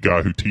the elite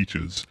guy who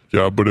teaches.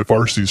 Yeah. But if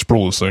R.C.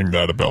 Sproul is saying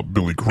that about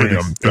Billy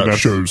Graham, that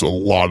shows a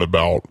lot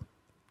about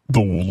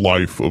the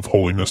life of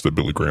holiness that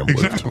Billy Graham lived.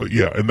 Exactly.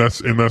 Yeah. And that's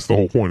the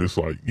whole point. It's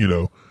like, you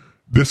know,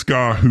 this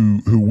guy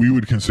who we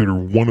would consider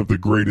one of the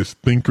greatest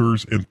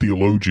thinkers and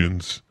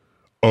theologians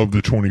of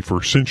the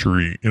 21st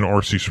century in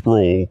R.C.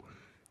 Sproul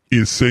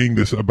is saying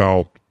this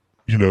about,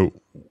 you know,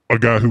 a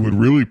guy who would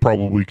really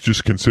probably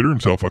just consider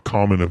himself a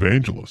common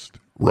evangelist.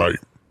 Right.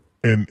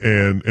 And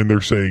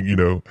they're saying, you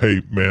know,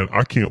 hey man,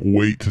 I can't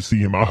wait to see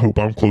him. I hope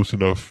I'm close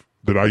enough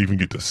that I even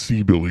get to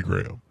see Billy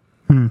Graham.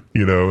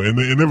 You know, and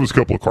there was a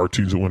couple of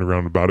cartoons that went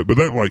around about it, but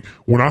that, like,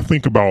 when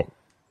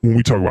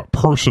we talk about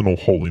personal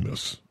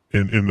holiness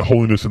and the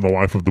holiness in the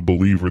life of the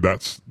believer,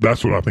 that's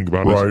what I think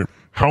about. Right. Is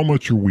how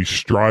much are we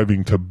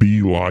striving to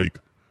be like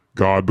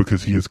God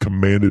because he has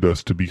commanded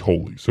us to be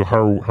holy? So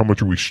how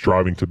much are we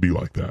striving to be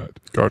like that?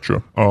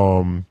 Gotcha.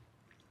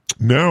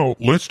 Now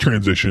let's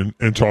transition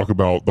and talk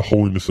about the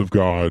holiness of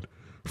God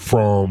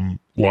from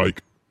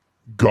like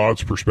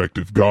God's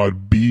perspective,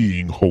 God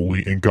being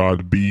holy and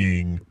God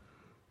being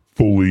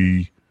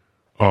fully,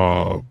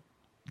 you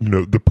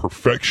know, the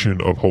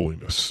perfection of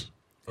holiness.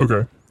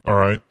 Okay. All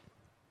right.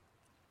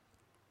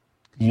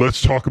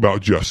 Let's talk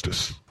about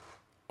justice.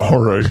 All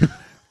right.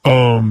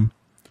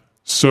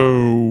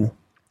 So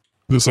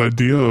this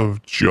idea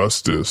of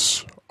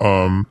justice,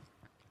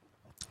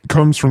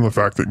 comes from the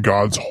fact that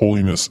God's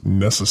holiness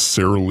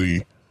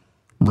necessarily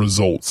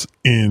results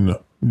in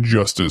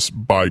justice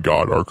by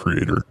God, our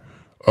creator.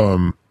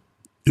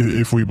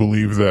 If we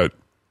believe that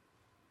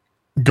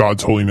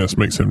God's holiness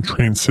makes him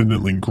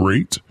transcendently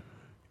great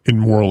and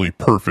morally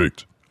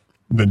perfect,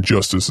 then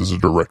justice is a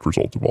direct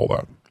result of all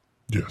that.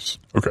 Yes.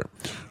 Okay.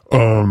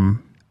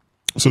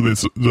 So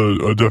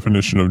the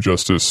definition of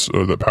justice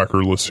that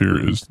Packer lists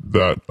here is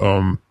that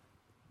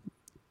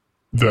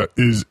it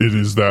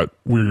is that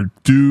we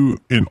do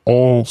in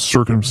all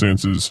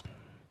circumstances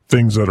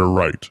things that are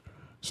right.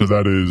 So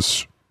that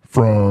is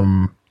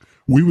from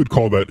We would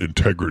call that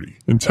integrity.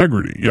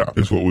 Integrity, yeah.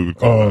 Is what we would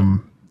call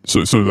that.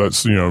 So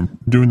that's,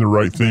 doing the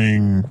right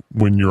thing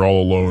when you're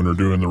all alone, or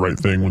doing the right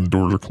thing when the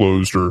doors are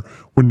closed, or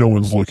when no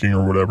one's looking,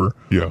 or whatever.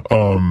 Yeah.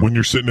 When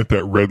you're sitting at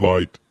that red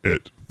light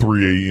at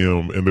 3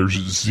 a.m. and there's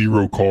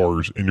 0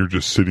 cars and you're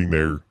just sitting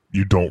there,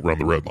 you don't run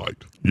the red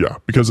light. Yeah,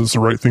 because it's the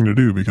right thing to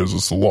do, because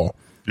it's the law.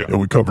 Yeah. And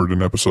we covered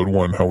in episode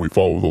 1 how we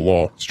follow the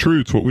law. It's true.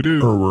 It's what we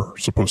do. Or we're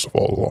supposed to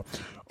follow the law.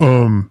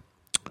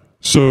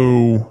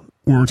 So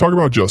when we're talking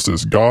about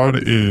justice,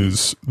 God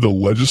is the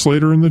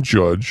legislator and the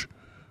judge,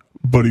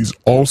 but he's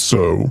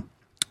also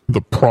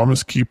the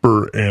promise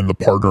keeper and the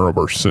partner of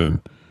our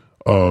sin.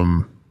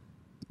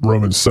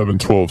 Romans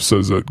 7:12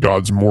 says that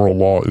God's moral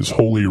law is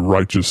holy,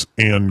 righteous,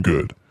 and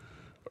good.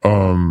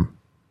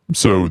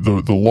 So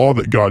the law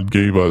that God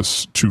gave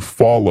us to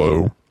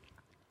follow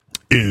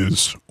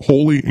is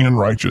holy and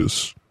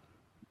righteous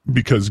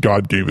because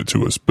God gave it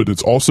to us, but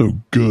it's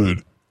also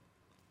good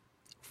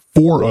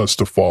for us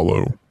to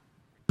follow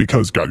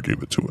because God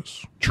gave it to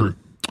us. True.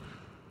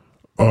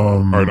 All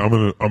right,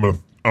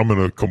 I'm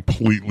gonna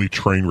completely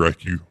train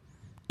wreck you.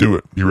 Do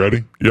it. You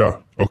ready? Yeah.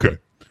 Okay.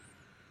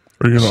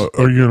 Are you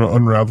gonna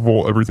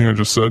unravel everything I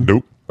just said?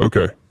 Nope.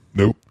 Okay.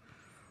 Nope.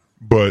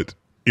 But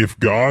if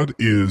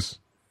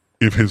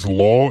his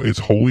law is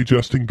holy,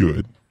 just, and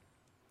good,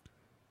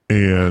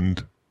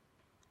 and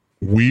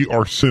we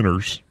are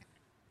sinners,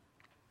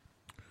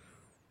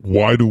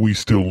 why do we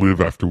still live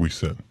after we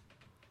sin?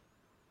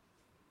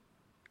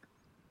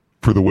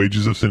 For the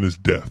wages of sin is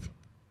death.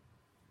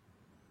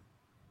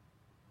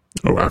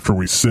 Oh, after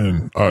we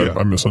sin.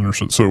 I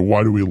misunderstood. So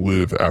why do we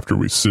live after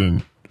we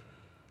sin?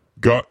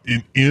 God,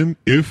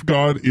 if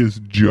God is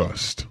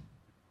just,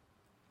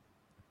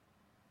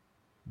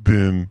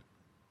 then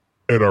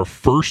at our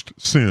first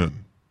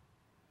sin,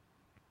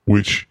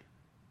 which,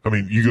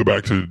 you go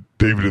back to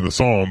David in the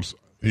Psalms,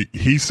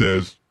 he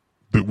says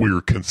that we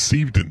are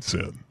conceived in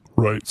sin.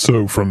 Right.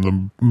 So from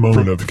the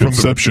moment of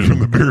conception. From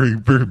the very,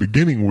 very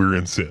beginning, we're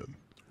in sin.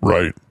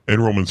 Right.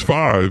 And Romans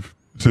 5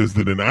 says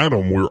that in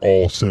Adam, we're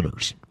all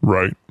sinners.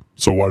 Right.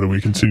 So why do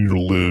we continue to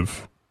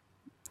live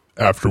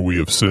after we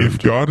have sinned? If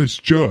God is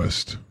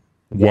just,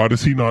 why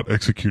does he not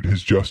execute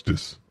his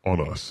justice on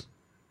us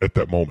at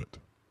that moment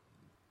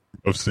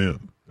of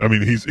sin?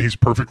 He's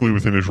perfectly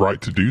within his right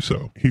to do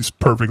so. He's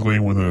perfectly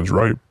within his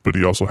right, but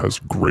he also has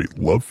great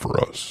love for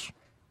us.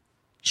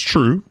 It's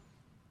true.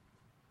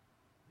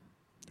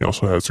 He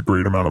also has a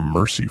great amount of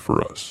mercy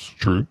for us.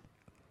 True.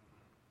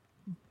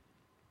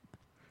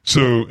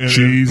 So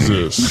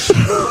Jesus.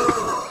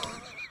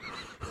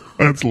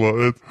 That's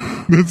love.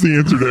 That's the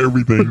answer to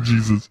everything,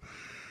 Jesus.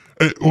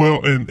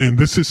 And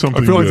this is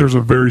something. I feel like there's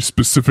a very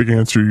specific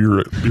answer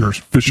you're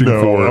fishing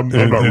for. I'm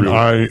not really.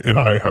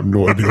 I have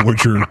no idea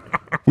what you're.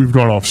 We've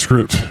gone off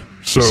script.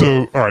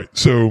 So all right.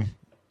 So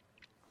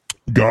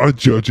God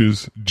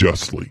judges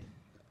justly.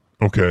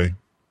 Okay,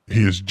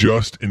 he is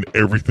just in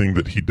everything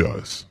that he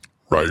does.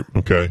 Right.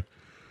 Okay.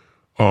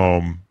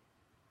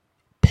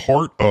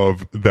 Part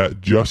of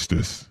that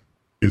justice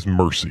is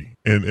mercy,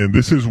 and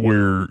this is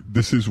where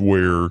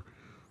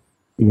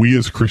we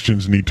as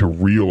Christians need to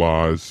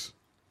realize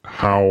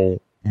how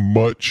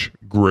much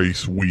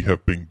grace we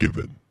have been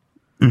given.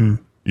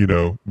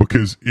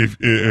 Because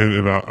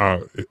I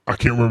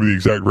can't remember the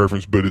exact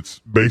reference, but it's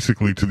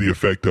basically to the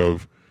effect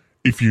of,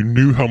 if you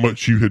knew how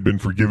much you had been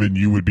forgiven,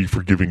 you would be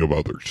forgiving of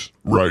others.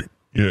 Right.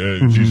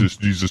 Yeah.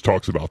 Jesus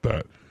talks about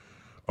that.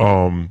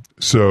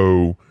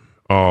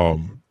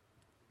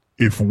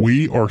 If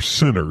we are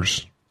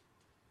sinners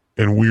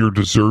and we are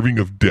deserving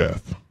of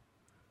death,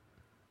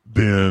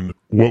 then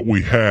what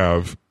we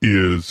have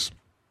is,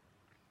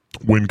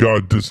 when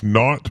God does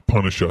not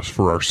punish us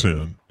for our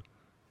sin,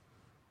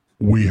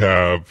 we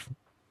have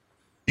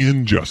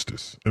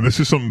injustice. And this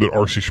is something that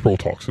R.C. Sproul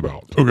talks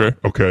about.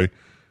 Okay.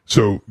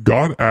 So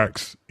God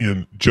acts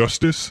in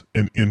justice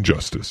and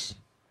injustice.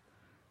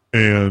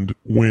 And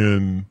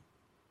when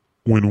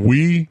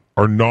we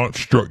are not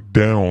struck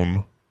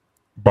down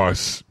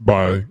as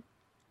a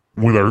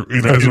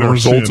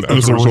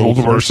result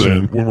of our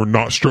sin, when we're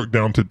not struck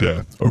down to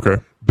death,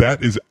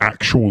 that is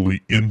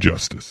actually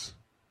injustice.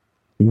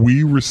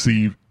 We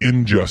receive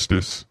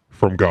injustice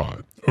from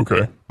God.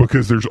 Okay.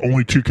 Because there's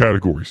only 2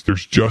 categories.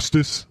 There's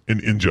justice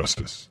and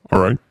injustice.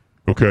 All right.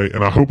 Okay.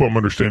 And I hope I'm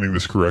understanding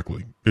this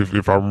correctly,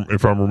 if I'm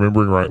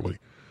remembering rightly.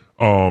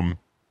 And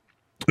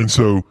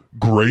so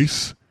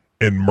grace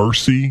and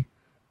mercy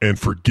and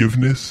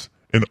forgiveness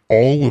and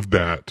all of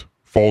that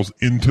falls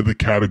into the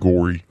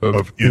category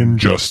of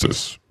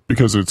injustice.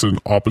 Because it's an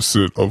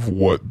opposite of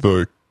what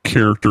the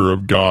character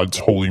of God's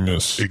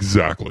holiness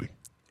exactly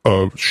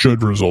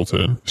should result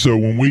in. So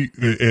when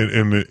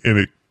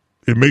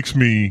it makes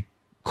me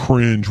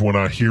cringe when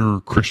I hear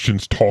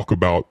Christians talk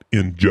about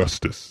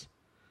injustice,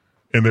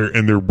 and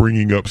they're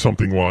bringing up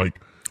something like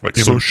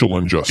social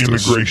injustice,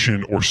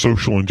 immigration, or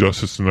social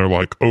injustice, and they're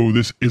like, "Oh,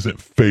 this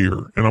isn't fair,"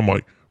 and I'm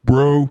like,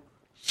 "Bro,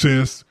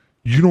 sis,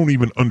 you don't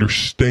even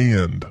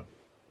understand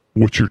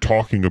what you're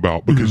talking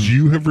about, because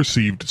you have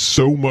received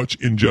so much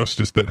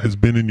injustice that has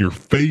been in your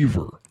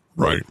favor."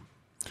 Right.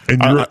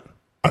 And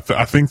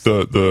I think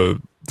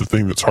the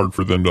thing that's hard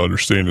for them to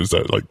understand is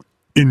that like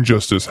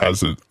injustice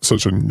has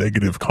such a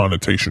negative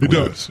connotation. It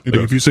does. Like,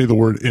 if you say the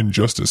word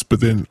injustice, but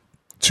then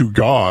to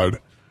God,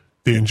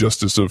 the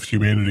injustice of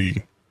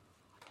humanity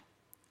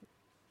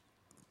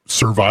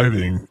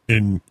surviving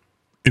in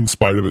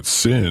spite of its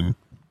sin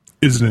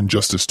is an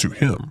injustice to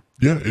Him.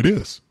 Yeah, it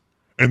is.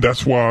 And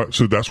that's why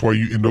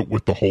you end up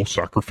with the whole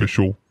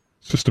sacrificial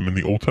system in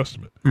the Old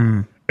Testament.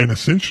 And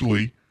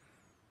essentially,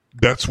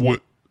 that's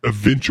what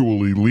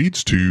eventually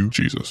leads to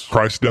Jesus,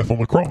 Christ's death on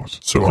the cross.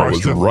 So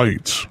Christ's death on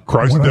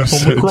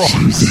the cross.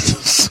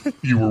 Jesus.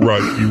 You were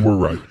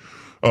right.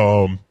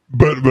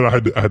 But I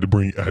had to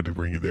bring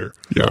you there.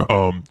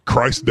 Yeah.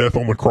 Christ's death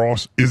on the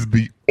cross is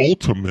the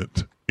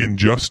ultimate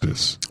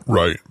injustice,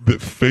 right?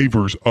 That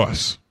favors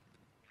us.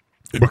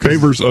 It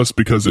favors us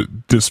because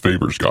it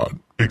disfavors God.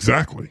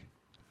 Exactly.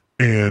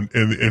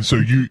 And so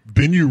you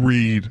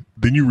read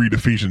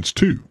Ephesians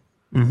 2.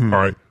 All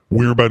right,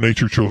 we're by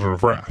nature children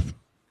of wrath.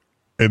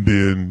 And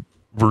then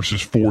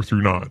verses 4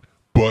 through 9.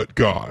 But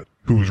God,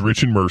 who is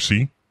rich in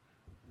mercy,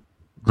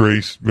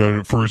 grace,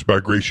 for it's by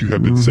grace you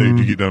have been saved.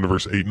 You get down to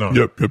verse 8 and 9.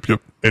 Yep.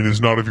 And it's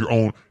not of your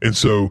own. And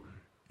so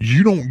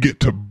you don't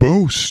get to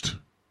boast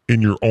in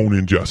your own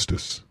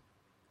injustice.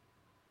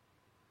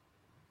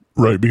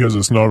 Right, because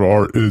it's not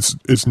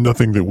it's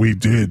nothing that we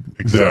did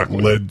that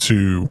led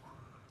to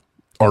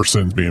our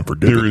sins being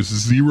forgiven. There is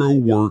zero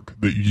work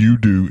that you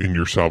do in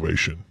your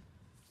salvation.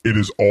 It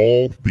is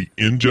all the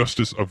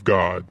injustice of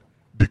God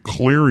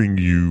declaring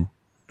you,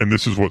 and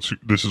this is what's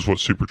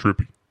super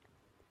trippy,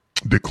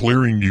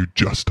 declaring you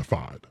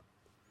justified.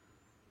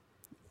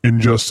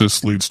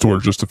 Injustice leads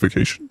toward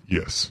justification.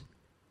 Yes.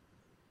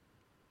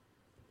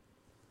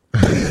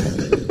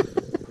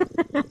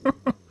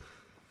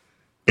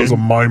 That's a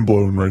mind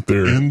blown right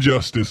there.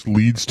 Injustice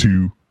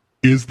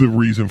is the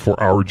reason for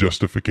our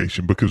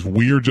justification, because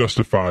we are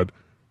justified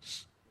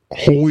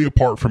wholly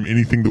apart from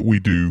anything that we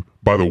do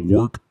by the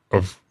work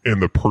of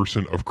and the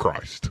person of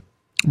Christ.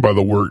 By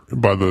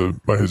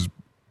His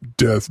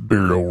death,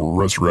 burial,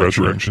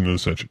 resurrection and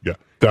ascension. Yeah.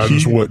 That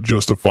is what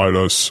justified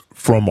us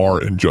from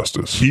our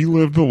injustice. He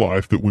lived the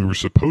life that we were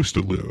supposed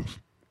to live.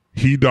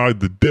 He died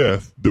the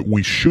death that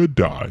we should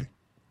die.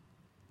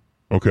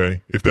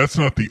 Okay? If that's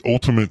not the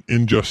ultimate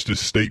injustice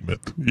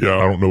statement, I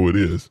don't know what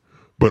it is.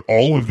 But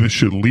all of this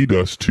should lead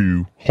us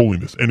to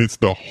holiness. And it's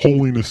the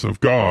holiness of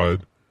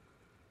God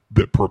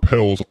that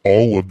propels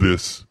all of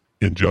this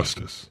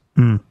injustice.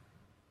 And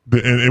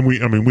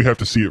we have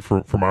to see it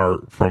from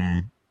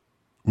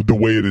the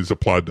way it is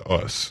applied to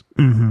us.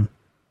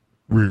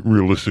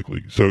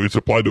 Realistically. So it's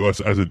applied to us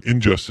as an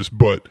injustice,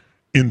 but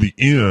in the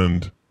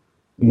end,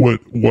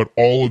 what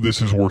all of this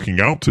is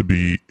working out to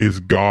be is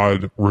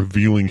God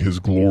revealing His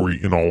glory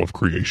in all of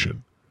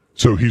creation.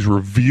 So He's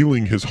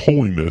revealing His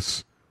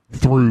holiness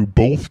through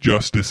both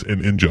justice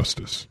and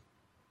injustice.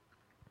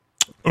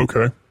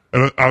 Okay.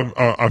 And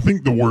I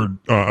think the word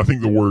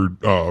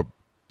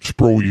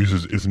Sproul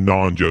uses is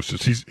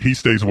non-justice. He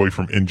stays away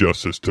from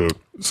injustice to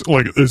it's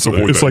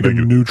like a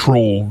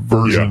neutral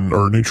version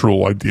or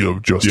neutral idea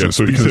of justice. Yeah,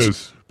 so he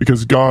says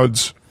because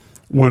God's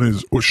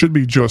what should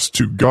be just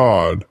to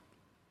God,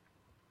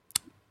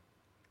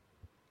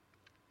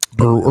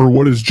 or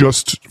what is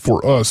just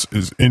for us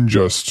is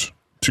unjust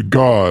to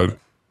God.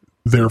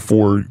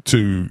 Therefore,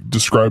 to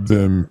describe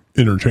them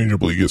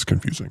interchangeably gets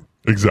confusing.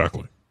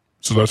 Exactly.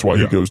 So that's why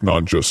he goes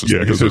non-justice. Yeah,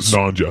 because it's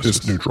non-justice.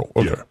 It's neutral.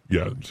 Okay.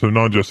 Yeah. So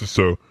non-justice.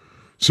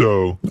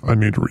 So I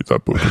need to read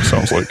that book. It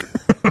sounds like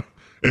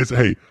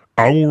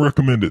I will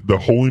recommend it. The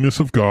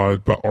Holiness of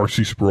God by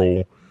R.C.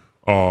 Sproul.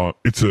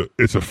 It's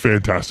a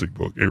fantastic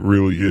book. It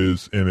really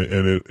is, and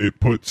it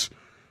puts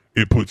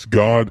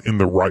God in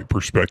the right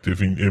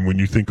perspective. And when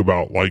you think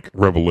about like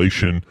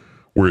Revelation,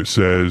 where it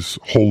says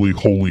holy,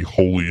 holy,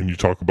 holy, and you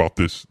talk about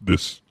this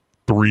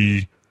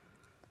 3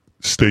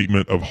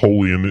 statement of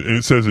holy, and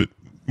it says it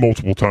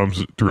multiple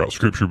times throughout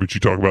Scripture, but you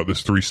talk about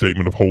this 3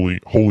 statement of holy,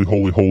 holy,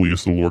 holy, holy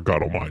is the Lord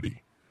God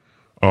Almighty.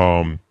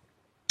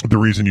 The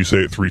reason you say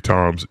it 3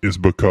 times is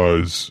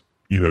because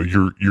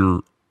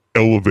you're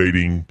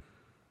elevating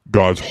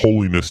God's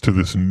holiness to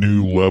this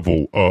new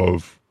level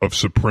of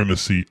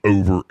supremacy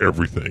over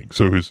everything.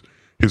 So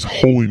his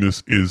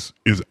holiness is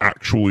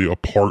actually a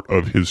part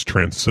of His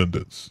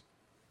transcendence.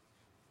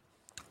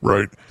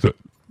 Right. So,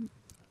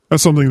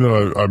 that's something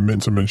that I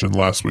meant to mention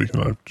last week,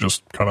 and I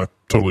just kind of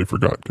totally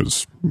forgot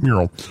because,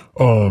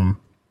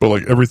 but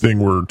like everything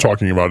we're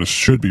talking about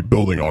should be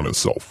building on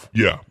itself.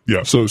 Yeah.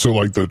 So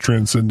like the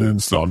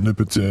transcendence, the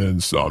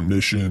omnipotence, the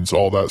omniscience,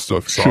 all that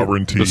stuff.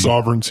 Sovereignty. The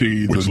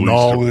sovereignty, the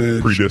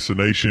knowledge.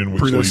 Predestination.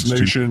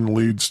 Predestination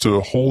leads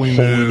to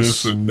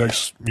holiness. And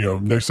next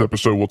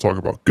episode we'll talk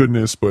about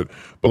goodness. But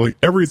like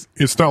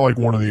it's not like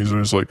one of these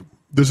is like,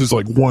 this is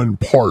like one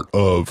part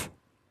of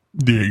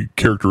the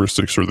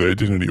characteristics or the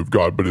identity of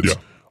God, but it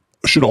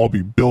should all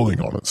be building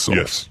on itself.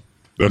 Yes.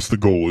 That's the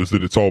goal, is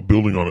that it's all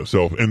building on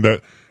itself.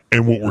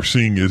 And what we're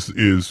seeing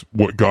is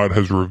what God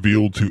has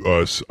revealed to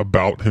us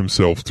about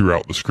Himself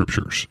throughout the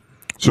Scriptures.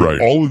 So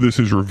all of this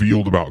is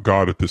revealed about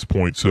God at this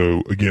point.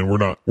 So again,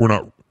 we're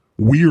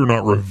we are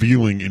not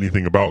revealing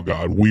anything about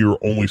God. We are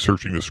only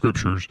searching the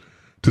scriptures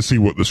to see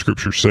what the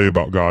scriptures say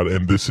about God,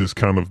 and this is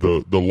kind of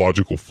the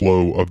logical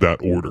flow of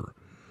that order.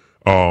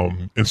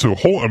 And so,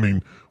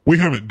 we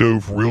haven't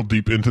dove real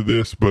deep into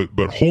this, but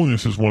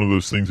holiness is one of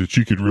those things that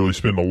you could really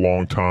spend a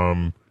long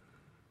time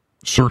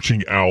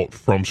searching out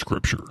from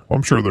scripture.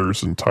 I'm sure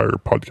there's an entire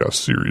podcast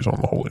series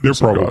on the holiness.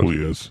 There probably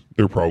is.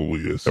 There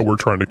probably is. And we're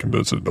trying to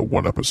condense it into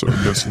one episode.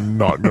 That's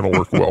not going to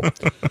work well.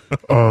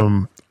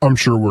 I'm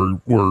sure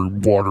we're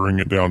watering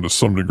it down to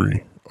some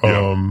degree.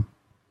 Yeah.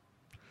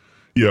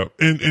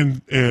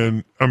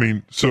 And I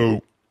mean,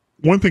 so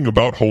one thing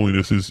about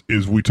holiness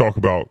is we talk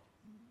about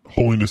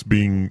holiness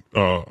being,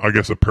 I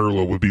guess a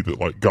parallel would be that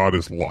like God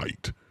is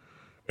light.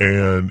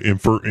 And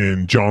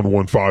in John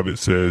 1:5, it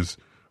says,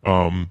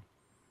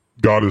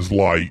 God is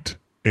light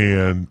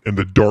and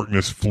the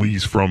darkness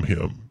flees from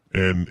him.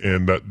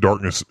 And that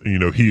darkness,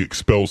 he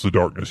expels the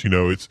darkness,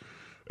 it's,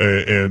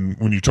 and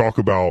when you talk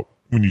about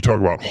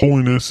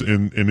holiness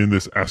and in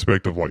this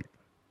aspect of like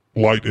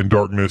light and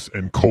darkness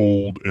and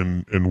cold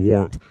and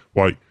warmth,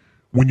 like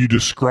when you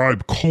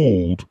describe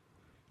cold,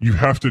 you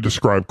have to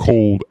describe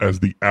cold as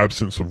the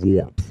absence of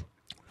warmth.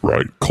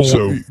 Right.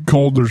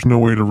 Cold, there's no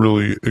way to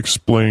really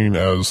explain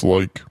as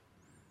like,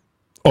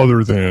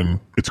 other than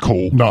it's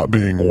cold, not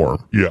being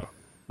warm. Yeah.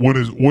 What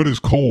is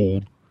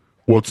cold?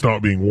 Well, it's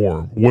not being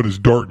warm. What is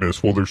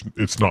darkness? Well,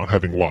 it's not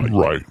having light.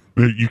 Right.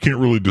 You can't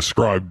really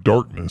describe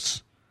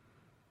darkness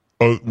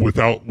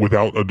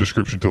without a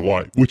description to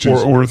light, which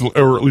is or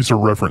at least a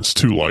reference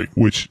to light.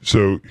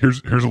 So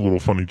here's a little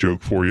funny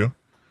joke for you.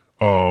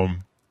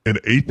 An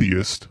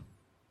atheist,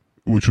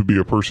 which would be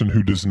a person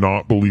who does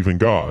not believe in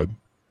God,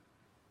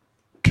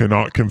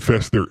 cannot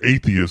confess their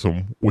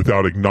atheism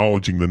without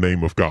acknowledging the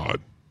name of God.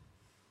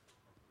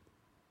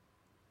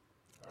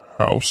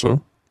 How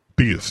so?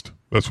 Theist.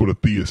 That's what a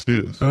theist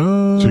is.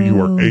 So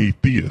you are a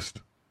theist.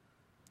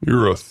 You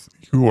are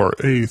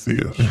a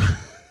theist.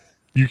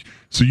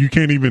 So you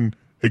can't even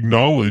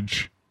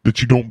acknowledge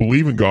that you don't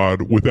believe in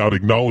God without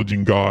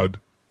acknowledging God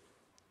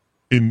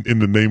in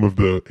the name of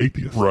the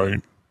atheist.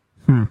 Right.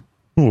 A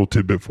little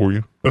tidbit for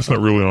you. That's not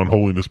really on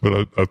holiness,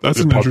 but that's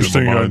an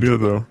interesting idea,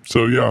 though.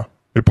 So yeah,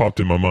 it popped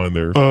in my mind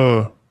there.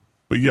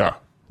 But yeah.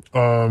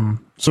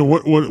 So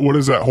what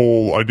is that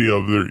whole idea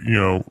of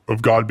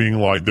of God being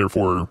light,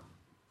 therefore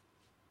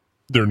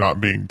there not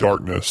being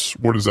darkness?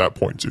 What does that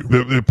point to?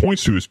 It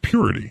points to is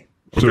purity.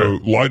 Okay. So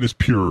light is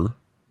pure,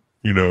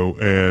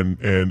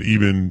 and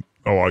even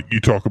like you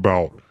talk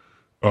about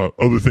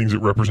other things that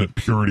represent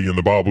purity in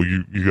the Bible.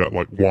 You got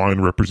like wine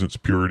represents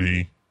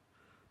purity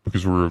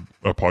because we're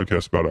a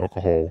podcast about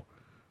alcohol.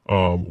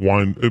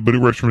 Wine, but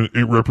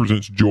it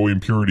represents joy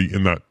and purity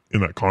in that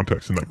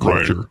context, in that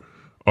culture.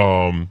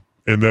 Right.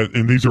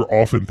 And these are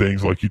often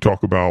things like you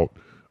talk about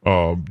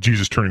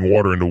Jesus turning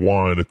water into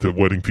wine at the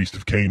wedding feast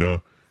of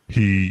Cana.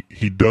 He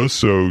does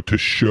so to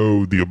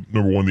show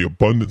number one, the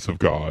abundance of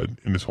God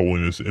in his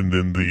holiness, and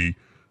then the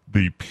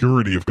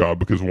purity of God,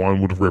 because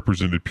wine would have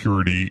represented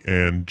purity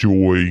and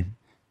joy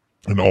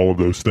and all of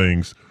those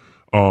things.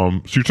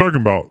 So you're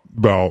talking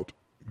about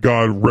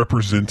God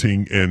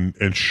representing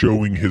and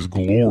showing his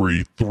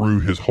glory through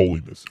his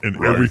holiness, and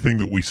right. Everything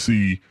that we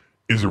see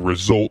is a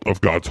result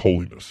of God's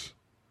holiness.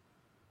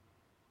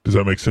 Does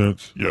that make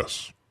sense?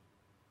 Yes.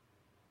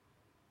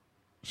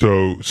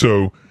 So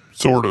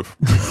sort of.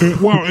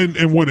 Well,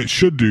 and what it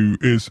should do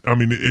is,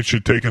 it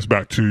should take us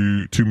back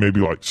to maybe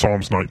like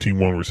Psalms 19:1,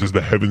 where it says,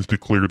 "The heavens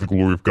declare the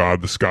glory of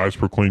God; the skies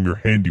proclaim your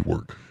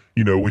handiwork."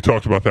 We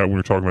talked about that when we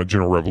were talking about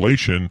general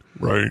revelation,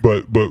 right?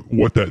 But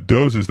what that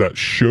does is that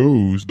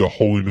shows the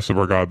holiness of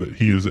our God, that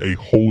He is a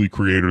holy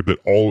Creator. That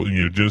all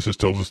Genesis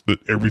tells us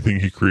that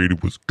everything He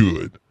created was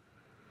good.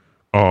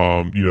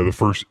 The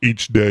first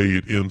each day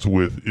it ends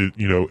with it,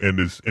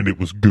 and it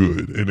was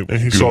good, and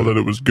he saw that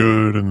it was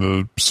good, and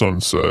the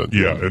sun set,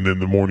 and then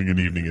the morning and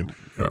evening,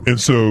 and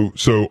so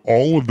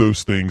all of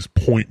those things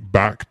point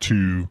back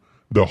to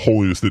the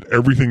holiness, that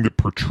everything that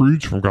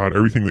protrudes from God,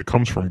 everything that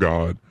comes from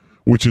God,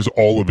 which is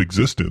all of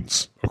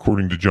existence,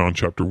 according to John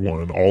chapter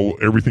 1,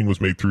 everything was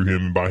made through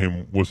Him, and by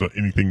Him was not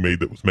anything made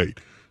that was made.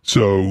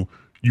 So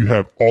you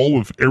have all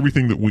of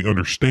everything that we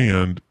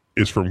understand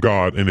is from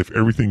God, and if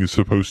everything is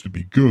supposed to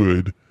be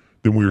good,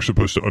 then we are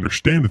supposed to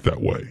understand it that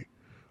way.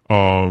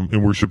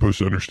 And we're supposed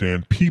to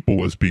understand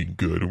people as being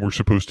good, and we're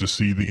supposed to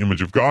see the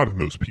image of God in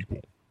those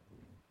people.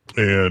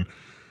 And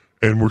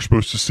we're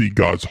supposed to see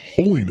God's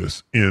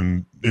holiness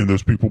in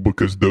those people,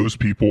 because those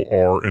people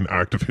are an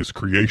act of His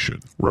creation.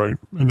 Right.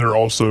 And they're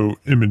also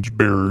image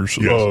bearers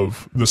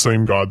of the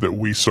same God that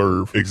we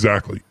serve.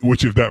 Exactly.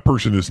 Which, if that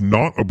person is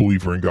not a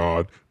believer in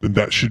God, then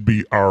that should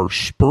be our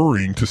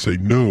spurring to say,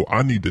 no,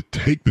 I need to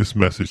take this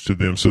message to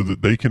them so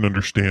that they can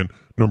understand,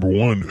 number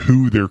one,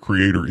 who their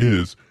creator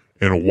is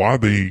and why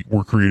they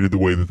were created the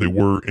way that they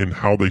were, and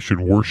how they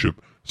should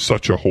worship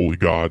such a holy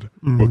God,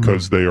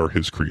 because they are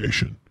His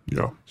creation.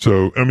 Yeah.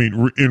 So,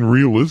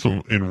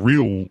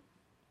 realistically,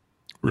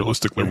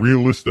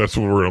 that's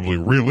what we're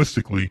saying.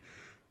 Realistically,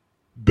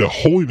 the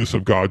holiness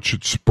of God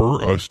should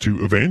spur us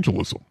to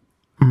evangelism,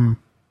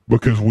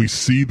 because we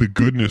see the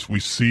goodness,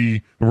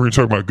 and we're going to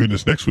talk about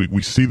goodness next week,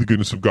 we see the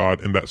goodness of God,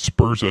 and that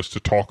spurs us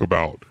to talk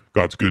about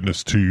God's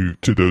goodness to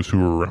those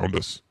who are around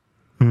us.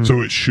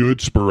 So it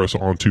should spur us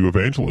on to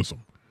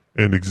evangelism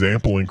and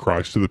exampling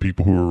Christ to the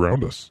people who are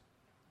around us.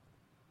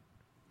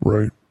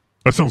 Right.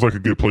 That sounds like a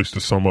good place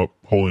to sum up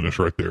holiness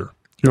right there.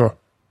 Yeah.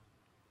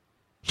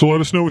 So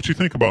let us know what you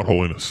think about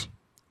holiness.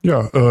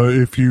 Yeah.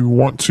 If you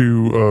want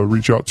to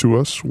reach out to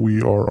us,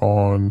 we are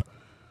on,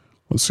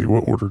 let's see,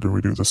 what order do we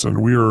do this in?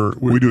 We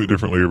do it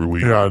differently every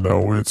week. Yeah, I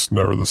know. It's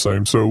never the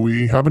same. So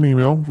we have an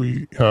email.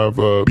 We have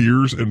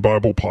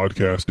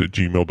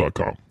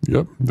beersandbiblepodcast@gmail.com.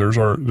 Yep. There's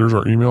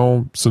our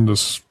email. Send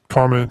us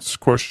comments,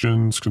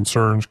 questions,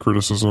 concerns,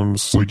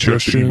 criticisms, We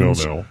check the email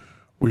suggestions. now.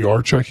 We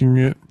are checking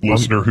it.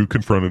 Listener who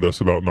confronted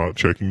us about not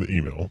checking the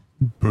email.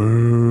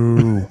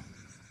 Boo.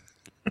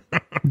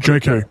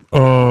 JK. We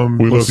love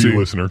let's see. you,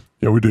 listener.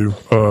 Yeah, we do.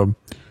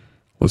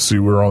 Let's see.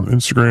 We're on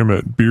Instagram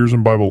at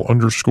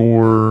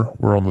beersandbible_.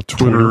 We're on the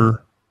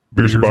Twitter.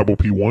 Beers and Bible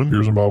P1.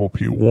 Beers and Bible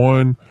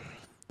P1.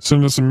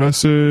 Send us a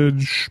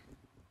message.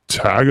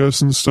 Tag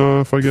us and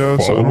stuff, I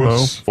guess. I don't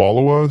know.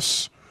 Follow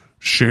us.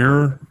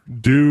 Share.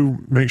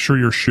 Make sure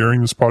you're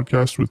sharing this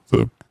podcast with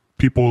the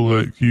people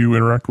that you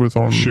interact with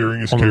on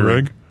Sharing is on the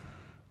caring.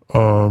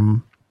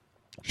 reg.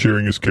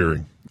 Sharing is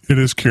caring. It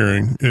is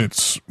caring.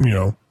 It's,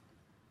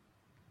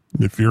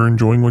 if you're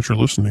enjoying what you're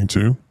listening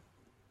to,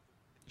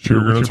 Share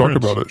you're it with going to your talk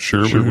friends. about it.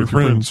 Share it with your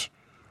friends.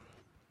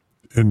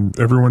 And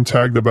everyone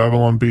tag the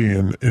Babylon Bee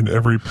in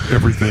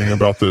everything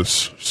about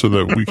this so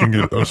that we can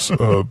get us.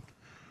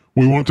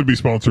 We want to be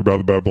sponsored by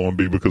the Babylon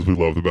Bee because we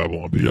love the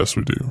Babylon Bee. Yes,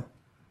 we do.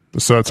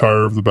 The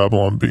satire of the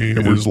Babylon Bee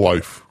is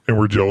life. And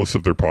we're jealous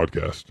of their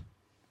podcast.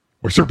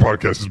 Which their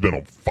podcast has been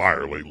on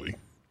fire lately.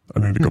 I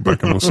need to go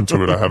back and listen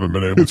to it. I haven't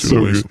been able It's to. so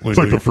lately. good. It's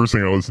like the first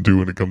thing I listen to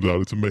when it comes out.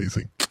 It's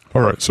amazing.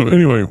 All right. So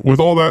anyway, with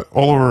all that,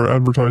 all of our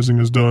advertising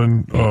is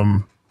done.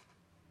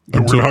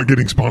 That we're not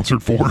getting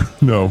sponsored for.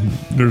 No,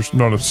 there's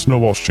not a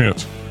snowball's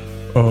chance.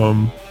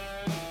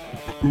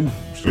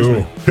 Excuse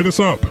me. Hit us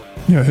up.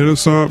 Yeah, hit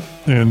us up.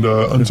 And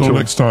until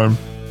next time,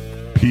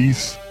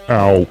 Peace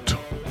out.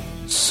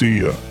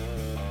 see ya.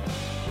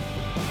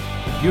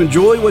 If you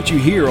enjoy what you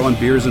hear on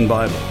Beers and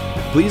Bible,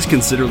 please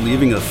consider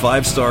leaving a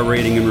 5-star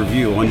rating and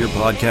review on your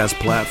podcast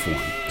platform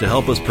to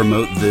help us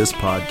promote this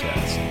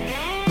podcast.